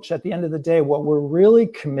coach, at the end of the day, what we're really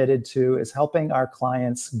committed to is helping our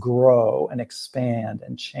clients grow and expand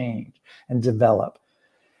and change and develop.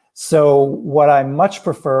 So what I much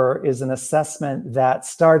prefer is an assessment that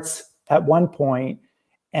starts at one point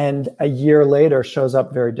and a year later shows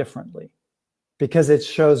up very differently, because it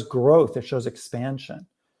shows growth, it shows expansion.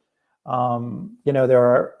 You know, there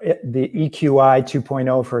are the EQI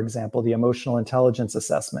 2.0, for example, the emotional intelligence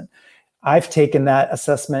assessment. I've taken that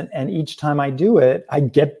assessment, and each time I do it, I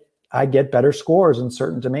get better scores in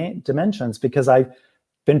certain dimensions, because I've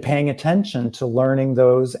been paying attention to learning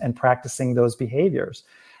those and practicing those behaviors.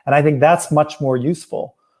 And I think that's much more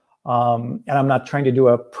useful. And I'm not trying to do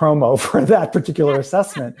a promo for that particular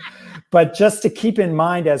assessment, but just to keep in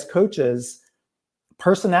mind as coaches,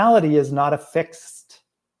 personality is not a fixed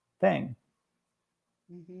thing.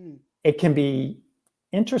 Mm-hmm. It can be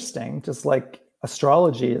interesting, just like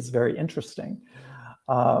astrology is very interesting.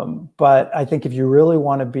 But I think if you really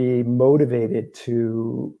want to be motivated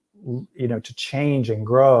to, you know, to change and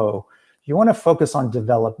grow, you want to focus on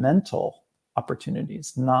developmental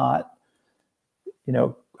opportunities, not, you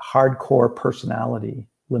know, hardcore personality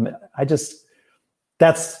limit.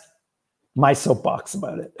 That's my soapbox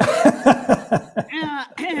about it.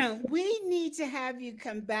 We need to have you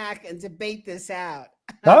come back and debate this out.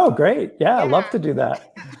 Oh, great. Yeah, I'd love to do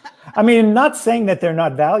that. I mean, not saying that they're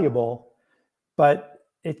not valuable, but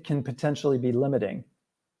it can potentially be limiting.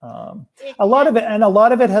 A lot of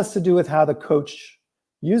it has to do with how the coach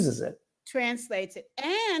uses it, translates it,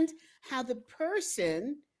 and how the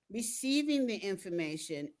person receiving the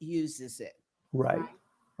information uses it. Right.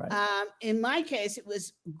 In my case, it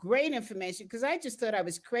was great information, because I just thought I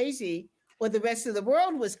was crazy, or the rest of the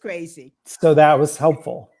world was crazy. So that was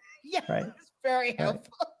helpful. Yeah, right. It's very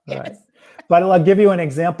helpful. Right. Yes. Right. But I'll give you an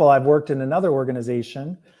example. I've worked in another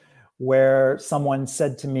organization where someone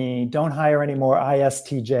said to me, "Don't hire any more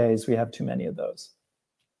ISTJs. We have too many of those."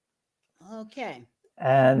 Okay.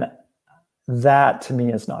 And that to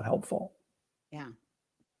me is not helpful. Yeah.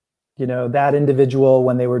 You know, that individual,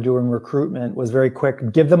 when they were doing recruitment, was very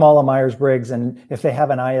quick. Give them all a Myers-Briggs, and if they have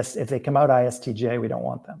if they come out ISTJ, we don't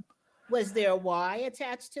want them. Was there a Y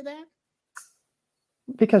attached to that?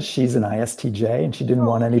 Because she's an ISTJ and she didn't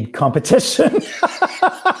want any competition.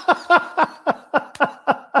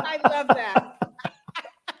 I love that.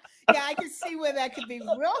 Yeah, I can see where that could be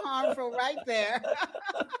real harmful right there.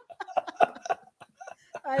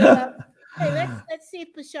 I love. Hey, let's see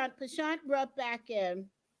if Prashant brought back in.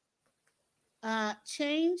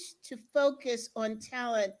 Change to focus on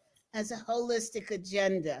talent as a holistic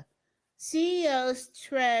agenda. CEOs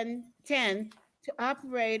tend to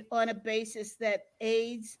operate on a basis that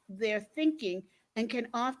aids their thinking and can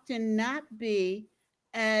often not be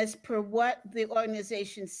as per what the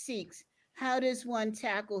organization seeks. How does one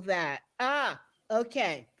tackle that?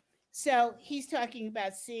 Okay. So he's talking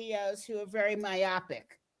about CEOs who are very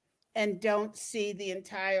myopic and don't see the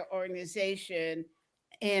entire organization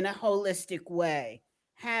in a holistic way.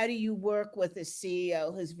 How do you work with a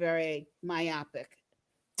CEO who's very myopic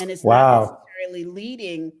and is not necessarily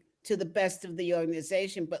leading to the best of the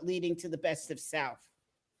organization, but leading to the best of self?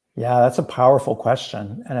 Yeah, that's a powerful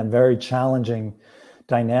question and a very challenging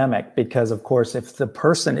dynamic, because of course, if the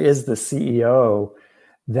person is the CEO,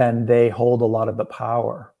 then they hold a lot of the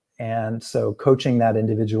power. And so coaching that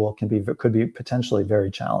individual could be potentially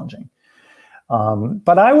very challenging.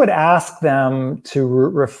 But I would ask them to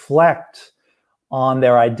reflect on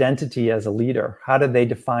their identity as a leader. How do they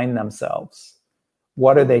define themselves?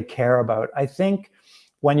 What do they care about? I think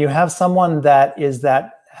when you have someone that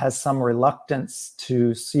has some reluctance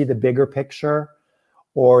to see the bigger picture,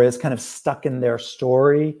 or is kind of stuck in their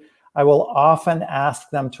story, I will often ask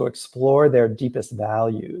them to explore their deepest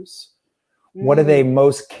values. What do they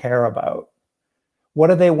most care about? What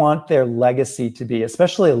do they want their legacy to be?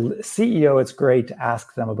 Especially a CEO, it's great to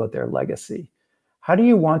ask them about their legacy. How do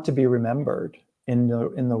you want to be remembered in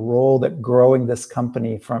the role that growing this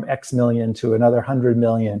company from X million to another 100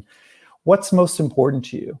 million? What's most important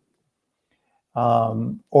to you?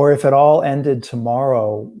 Or if it all ended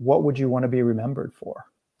tomorrow, what would you want to be remembered for?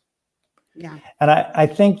 Yeah. And I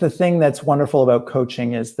think the thing that's wonderful about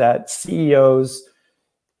coaching is that CEOs,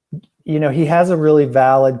 he has a really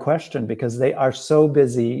valid question because they are so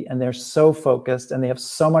busy and they're so focused and they have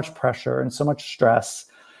so much pressure and so much stress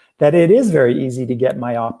that it is very easy to get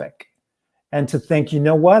myopic and to think, you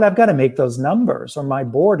know what, I've got to make those numbers or my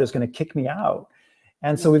board is going to kick me out.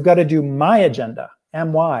 And so we've got to do my agenda,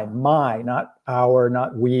 my, not our,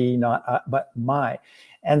 not we, but my.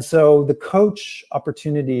 And so the coach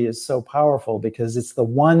opportunity is so powerful because it's the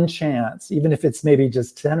one chance, even if it's maybe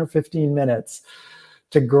just 10 or 15 minutes,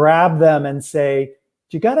 to grab them and say,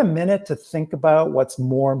 you got a minute to think about what's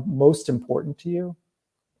most important to you?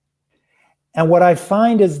 And what I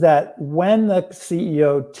find is that when the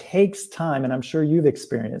CEO takes time, and I'm sure you've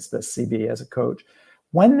experienced this, CB, as a coach,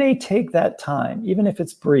 when they take that time, even if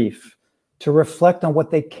it's brief, to reflect on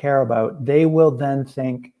what they care about, they will then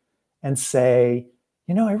think and say,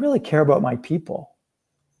 I really care about my people,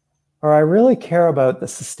 or I really care about the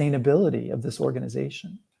sustainability of this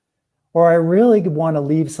organization, or I really want to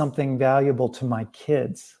leave something valuable to my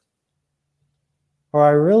kids, or I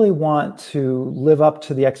really want to live up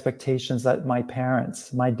to the expectations that my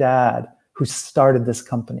parents, my dad, who started this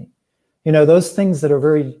company, those things that are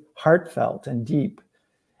very heartfelt and deep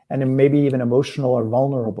and maybe even emotional or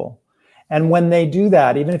vulnerable. And when they do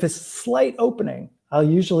that, even if it's a slight opening, I'll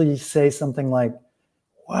usually say something like,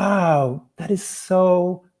 wow, that is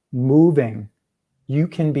so moving. You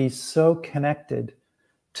can be so connected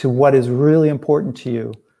to what is really important to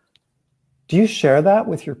you. Do you share that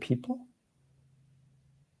with your people?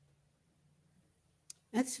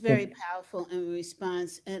 That's very powerful in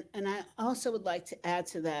response. And I also would like to add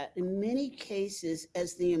to that. In many cases,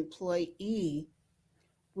 as the employee,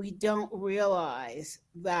 we don't realize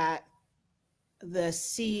that the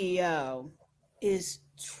CEO is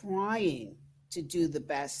trying to do the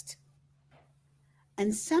best.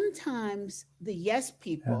 And sometimes the yes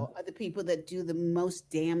people are the people that do the most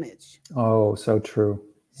damage. Oh, so true.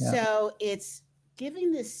 Yeah. So it's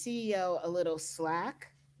giving the CEO a little slack,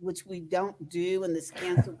 which we don't do in this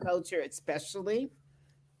cancel culture, especially.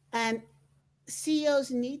 And CEOs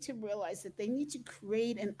need to realize that they need to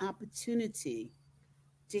create an opportunity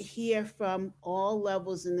to hear from all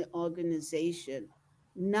levels in the organization,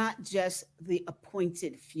 not just the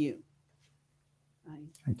appointed few. Right?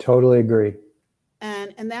 I totally agree.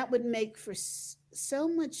 And that would make for so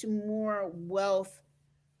much more wealth,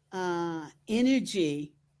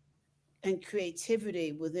 energy, and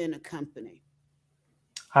creativity within a company.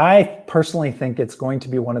 I personally think it's going to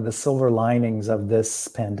be one of the silver linings of this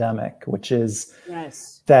pandemic, which is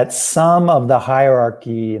that some of the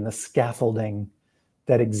hierarchy and the scaffolding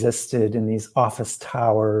that existed in these office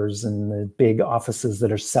towers and the big offices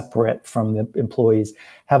that are separate from the employees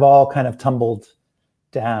have all kind of tumbled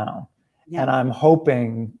down. Yeah. And I'm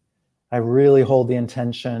hoping, I really hold the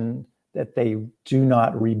intention that they do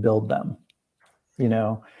not rebuild them.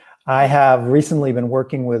 I have recently been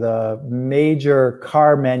working with a major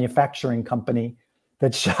car manufacturing company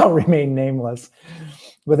that shall remain nameless,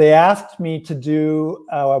 where they asked me to do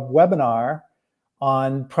a webinar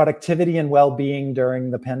on productivity and well-being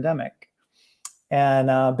during the pandemic.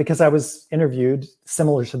 And because I was interviewed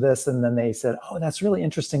similar to this, and then they said, oh, that's really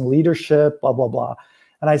interesting, leadership, blah, blah, blah.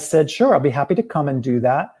 And I said, sure, I'll be happy to come and do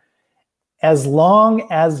that, as long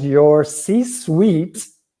as your C-suite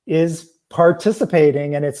is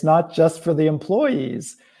participating and it's not just for the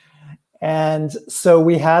employees. And so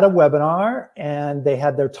we had a webinar, and they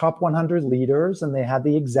had their top 100 leaders and they had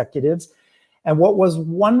the executives. And what was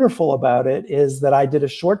wonderful about it is that I did a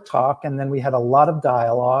short talk, and then we had a lot of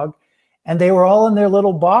dialogue, and they were all in their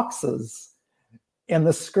little boxes in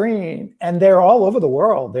the screen, and they're all over the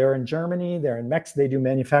world. They're in Germany, they're in Mexico, they do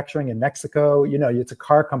manufacturing in Mexico. It's a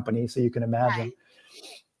car company, so you can imagine. Right.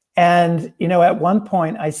 And, at one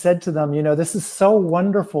point I said to them, this is so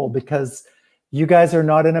wonderful because you guys are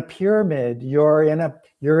not in a pyramid. You're in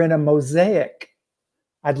a mosaic.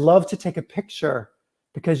 I'd love to take a picture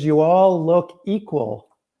because you all look equal.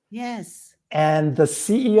 Yes. And the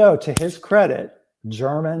CEO, to his credit,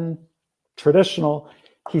 German, traditional,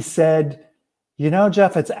 he said,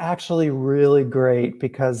 Jeff, it's actually really great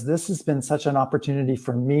because this has been such an opportunity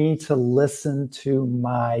for me to listen to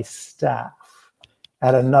my staff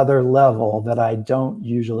at another level that I don't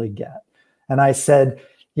usually get. And I said,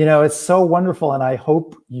 it's so wonderful, and I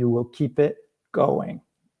hope you will keep it going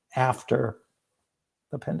after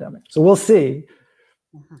the pandemic. So we'll see.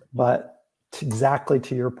 But exactly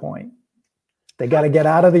to your point, they got to get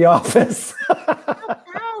out of the office. How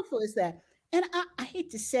powerful is that? And I hate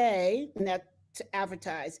to say, not to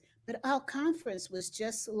advertise, But our conference was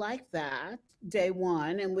just like that, day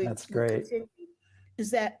one, and we That's will great. continue.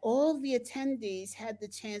 Is that all the attendees had the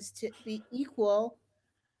chance to be equal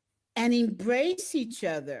and embrace each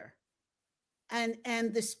other, and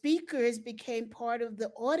the speakers became part of the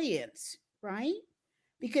audience, right?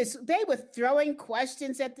 Because they were throwing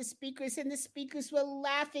questions at the speakers, and the speakers were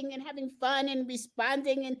laughing and having fun and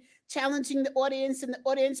responding and challenging the audience, and the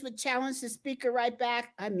audience would challenge the speaker right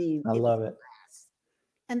back. I mean, I it was love a it. blast.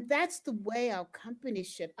 And that's the way our company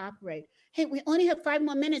should operate. Hey, we only have 5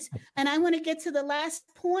 more minutes, and I want to get to the last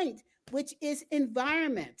point, which is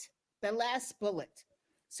environment, the last bullet.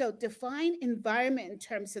 So define environment in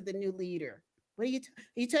terms of the new leader. What are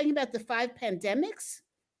you talking about, the 5 pandemics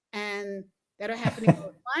and that are happening all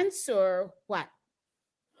at once, or what?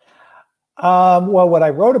 Well, what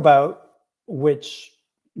I wrote about, which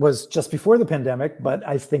was just before the pandemic, but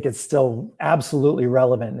I think it's still absolutely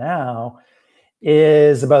relevant now,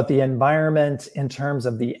 is about the environment in terms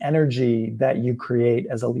of the energy that you create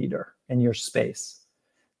as a leader in your space.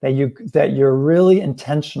 That you're really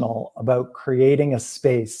intentional about creating a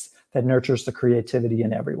space that nurtures the creativity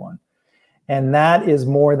in everyone. And that is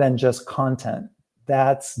more than just content.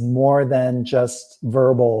 That's more than just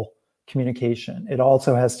verbal communication. It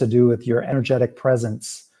also has to do with your energetic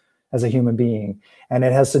presence as a human being. And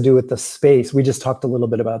it has to do with the space. We just talked a little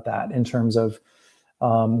bit about that in terms of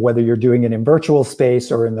whether you're doing it in virtual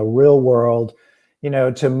space or in the real world,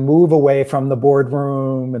 to move away from the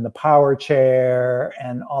boardroom and the power chair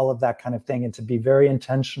and all of that kind of thing, and to be very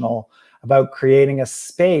intentional about creating a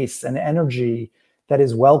space and energy that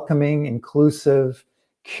is welcoming, inclusive,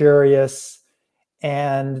 curious,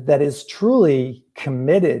 and that is truly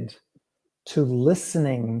committed to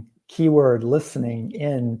listening, keyword listening,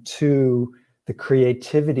 into the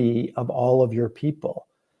creativity of all of your people.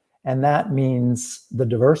 And that means the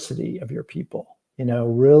diversity of your people,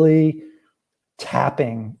 really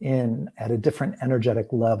tapping in at a different energetic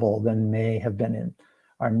level than may have been in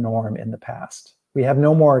our norm in the past. We have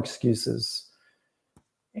no more excuses.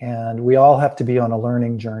 And we all have to be on a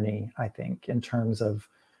learning journey, I think, in terms of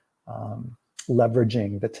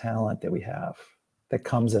leveraging the talent that we have that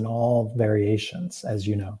comes in all variations, as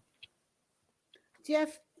you know.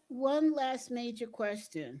 Jeff, one last major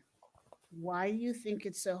question. Why do you think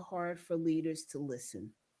it's so hard for leaders to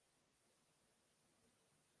listen?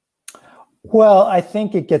 Well, I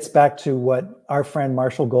think it gets back to what our friend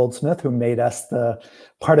Marshall Goldsmith, who made us the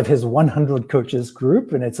part of his 100 coaches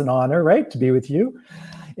group, and it's an honor, right, to be with you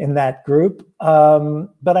in that group.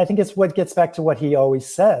 But I think it's what gets back to what he always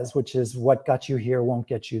says, which is what got you here won't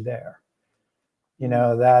get you there.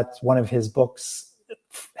 That's one of his books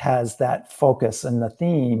has that focus and the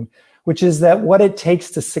theme, which is that what it takes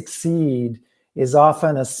to succeed is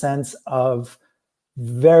often a sense of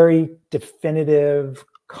very definitive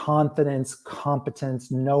confidence, competence,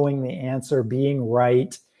 knowing the answer, being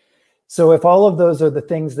right. So if all of those are the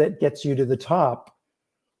things that gets you to the top,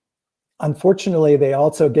 unfortunately, they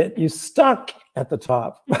also get you stuck at the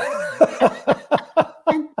top.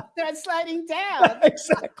 And start sliding down.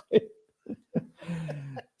 Exactly.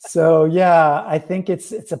 So yeah, I think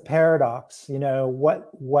it's a paradox.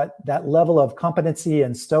 What that level of competency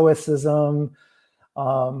and stoicism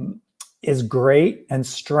is great, and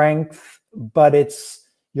strength, but it's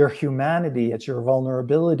your humanity, it's your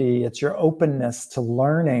vulnerability, it's your openness to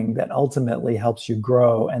learning that ultimately helps you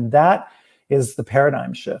grow. And that is the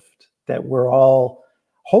paradigm shift that we're all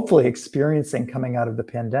hopefully experiencing coming out of the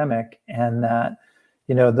pandemic, and that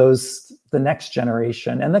the next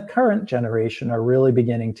generation and the current generation are really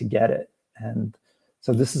beginning to get it. And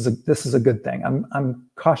so this is a good thing. I'm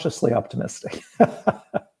cautiously optimistic.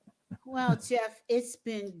 Well, Jeff, it's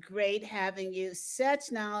been great having you.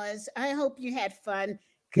 Such knowledge. I hope you had fun.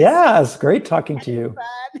 Yeah, it's great talking to you.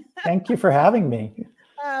 Fun. Thank you for having me.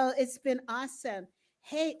 Oh, it's been awesome.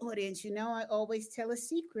 Hey, audience, I always tell a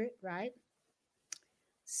secret, right?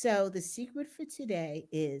 So the secret for today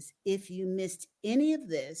is, if you missed any of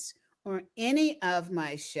this or any of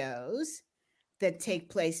my shows that take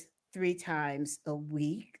place 3 times a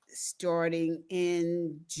week, starting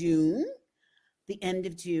in June, the end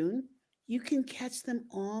of June, you can catch them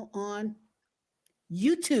all on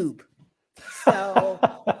YouTube. So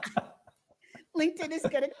LinkedIn is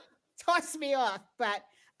going to toss me off, but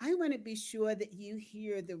I want to be sure that you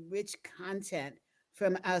hear the rich content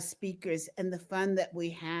from our speakers and the fun that we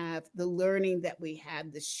have, the learning that we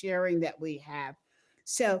have, the sharing that we have.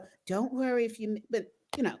 So don't worry but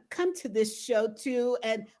come to this show too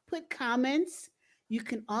and put comments. You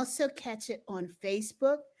can also catch it on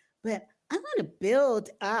Facebook, but I want to build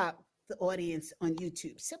up the audience on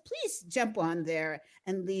YouTube. So please jump on there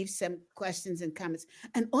and leave some questions and comments.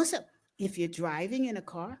 And also, if you're driving in a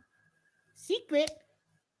car, secret,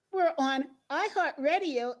 we're on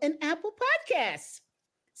iHeartRadio and Apple Podcasts.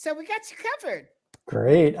 So we got you covered.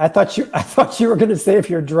 Great. I thought you were going to say if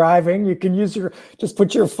you're driving, you can just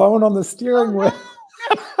put your phone on the steering wheel.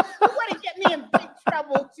 No. You want to get me in big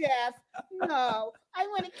trouble, Jeff. No, I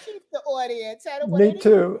want to keep the audience. I don't want Me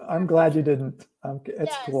too. I'm glad you didn't.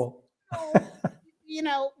 It's cool. So,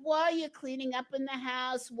 while you're cleaning up in the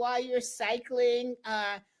house, while you're cycling,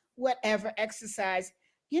 whatever exercise,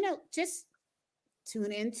 just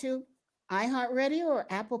tune into iHeartRadio or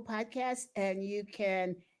Apple Podcasts, and you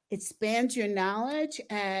can expand your knowledge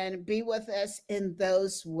and be with us in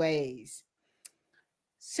those ways.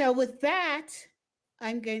 So with that,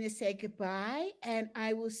 I'm going to say goodbye, and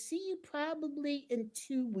I will see you probably in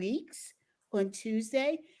 2 weeks on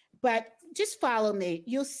Tuesday. But just follow me.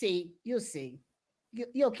 You'll see.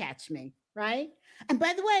 You'll catch me, right? And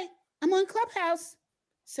by the way, I'm on Clubhouse.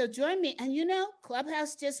 So join me. And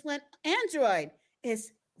Clubhouse just went Android.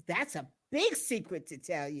 That's a big secret to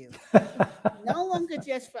tell you. No longer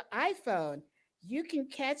just for iPhone. You can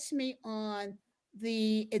catch me on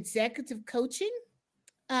the Executive Coaching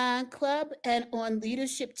Club and on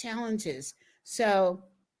Leadership Challenges. So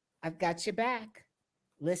I've got your back.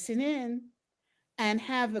 Listen in and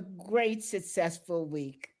have a great, successful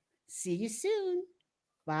week. See you soon.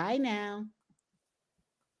 Bye now.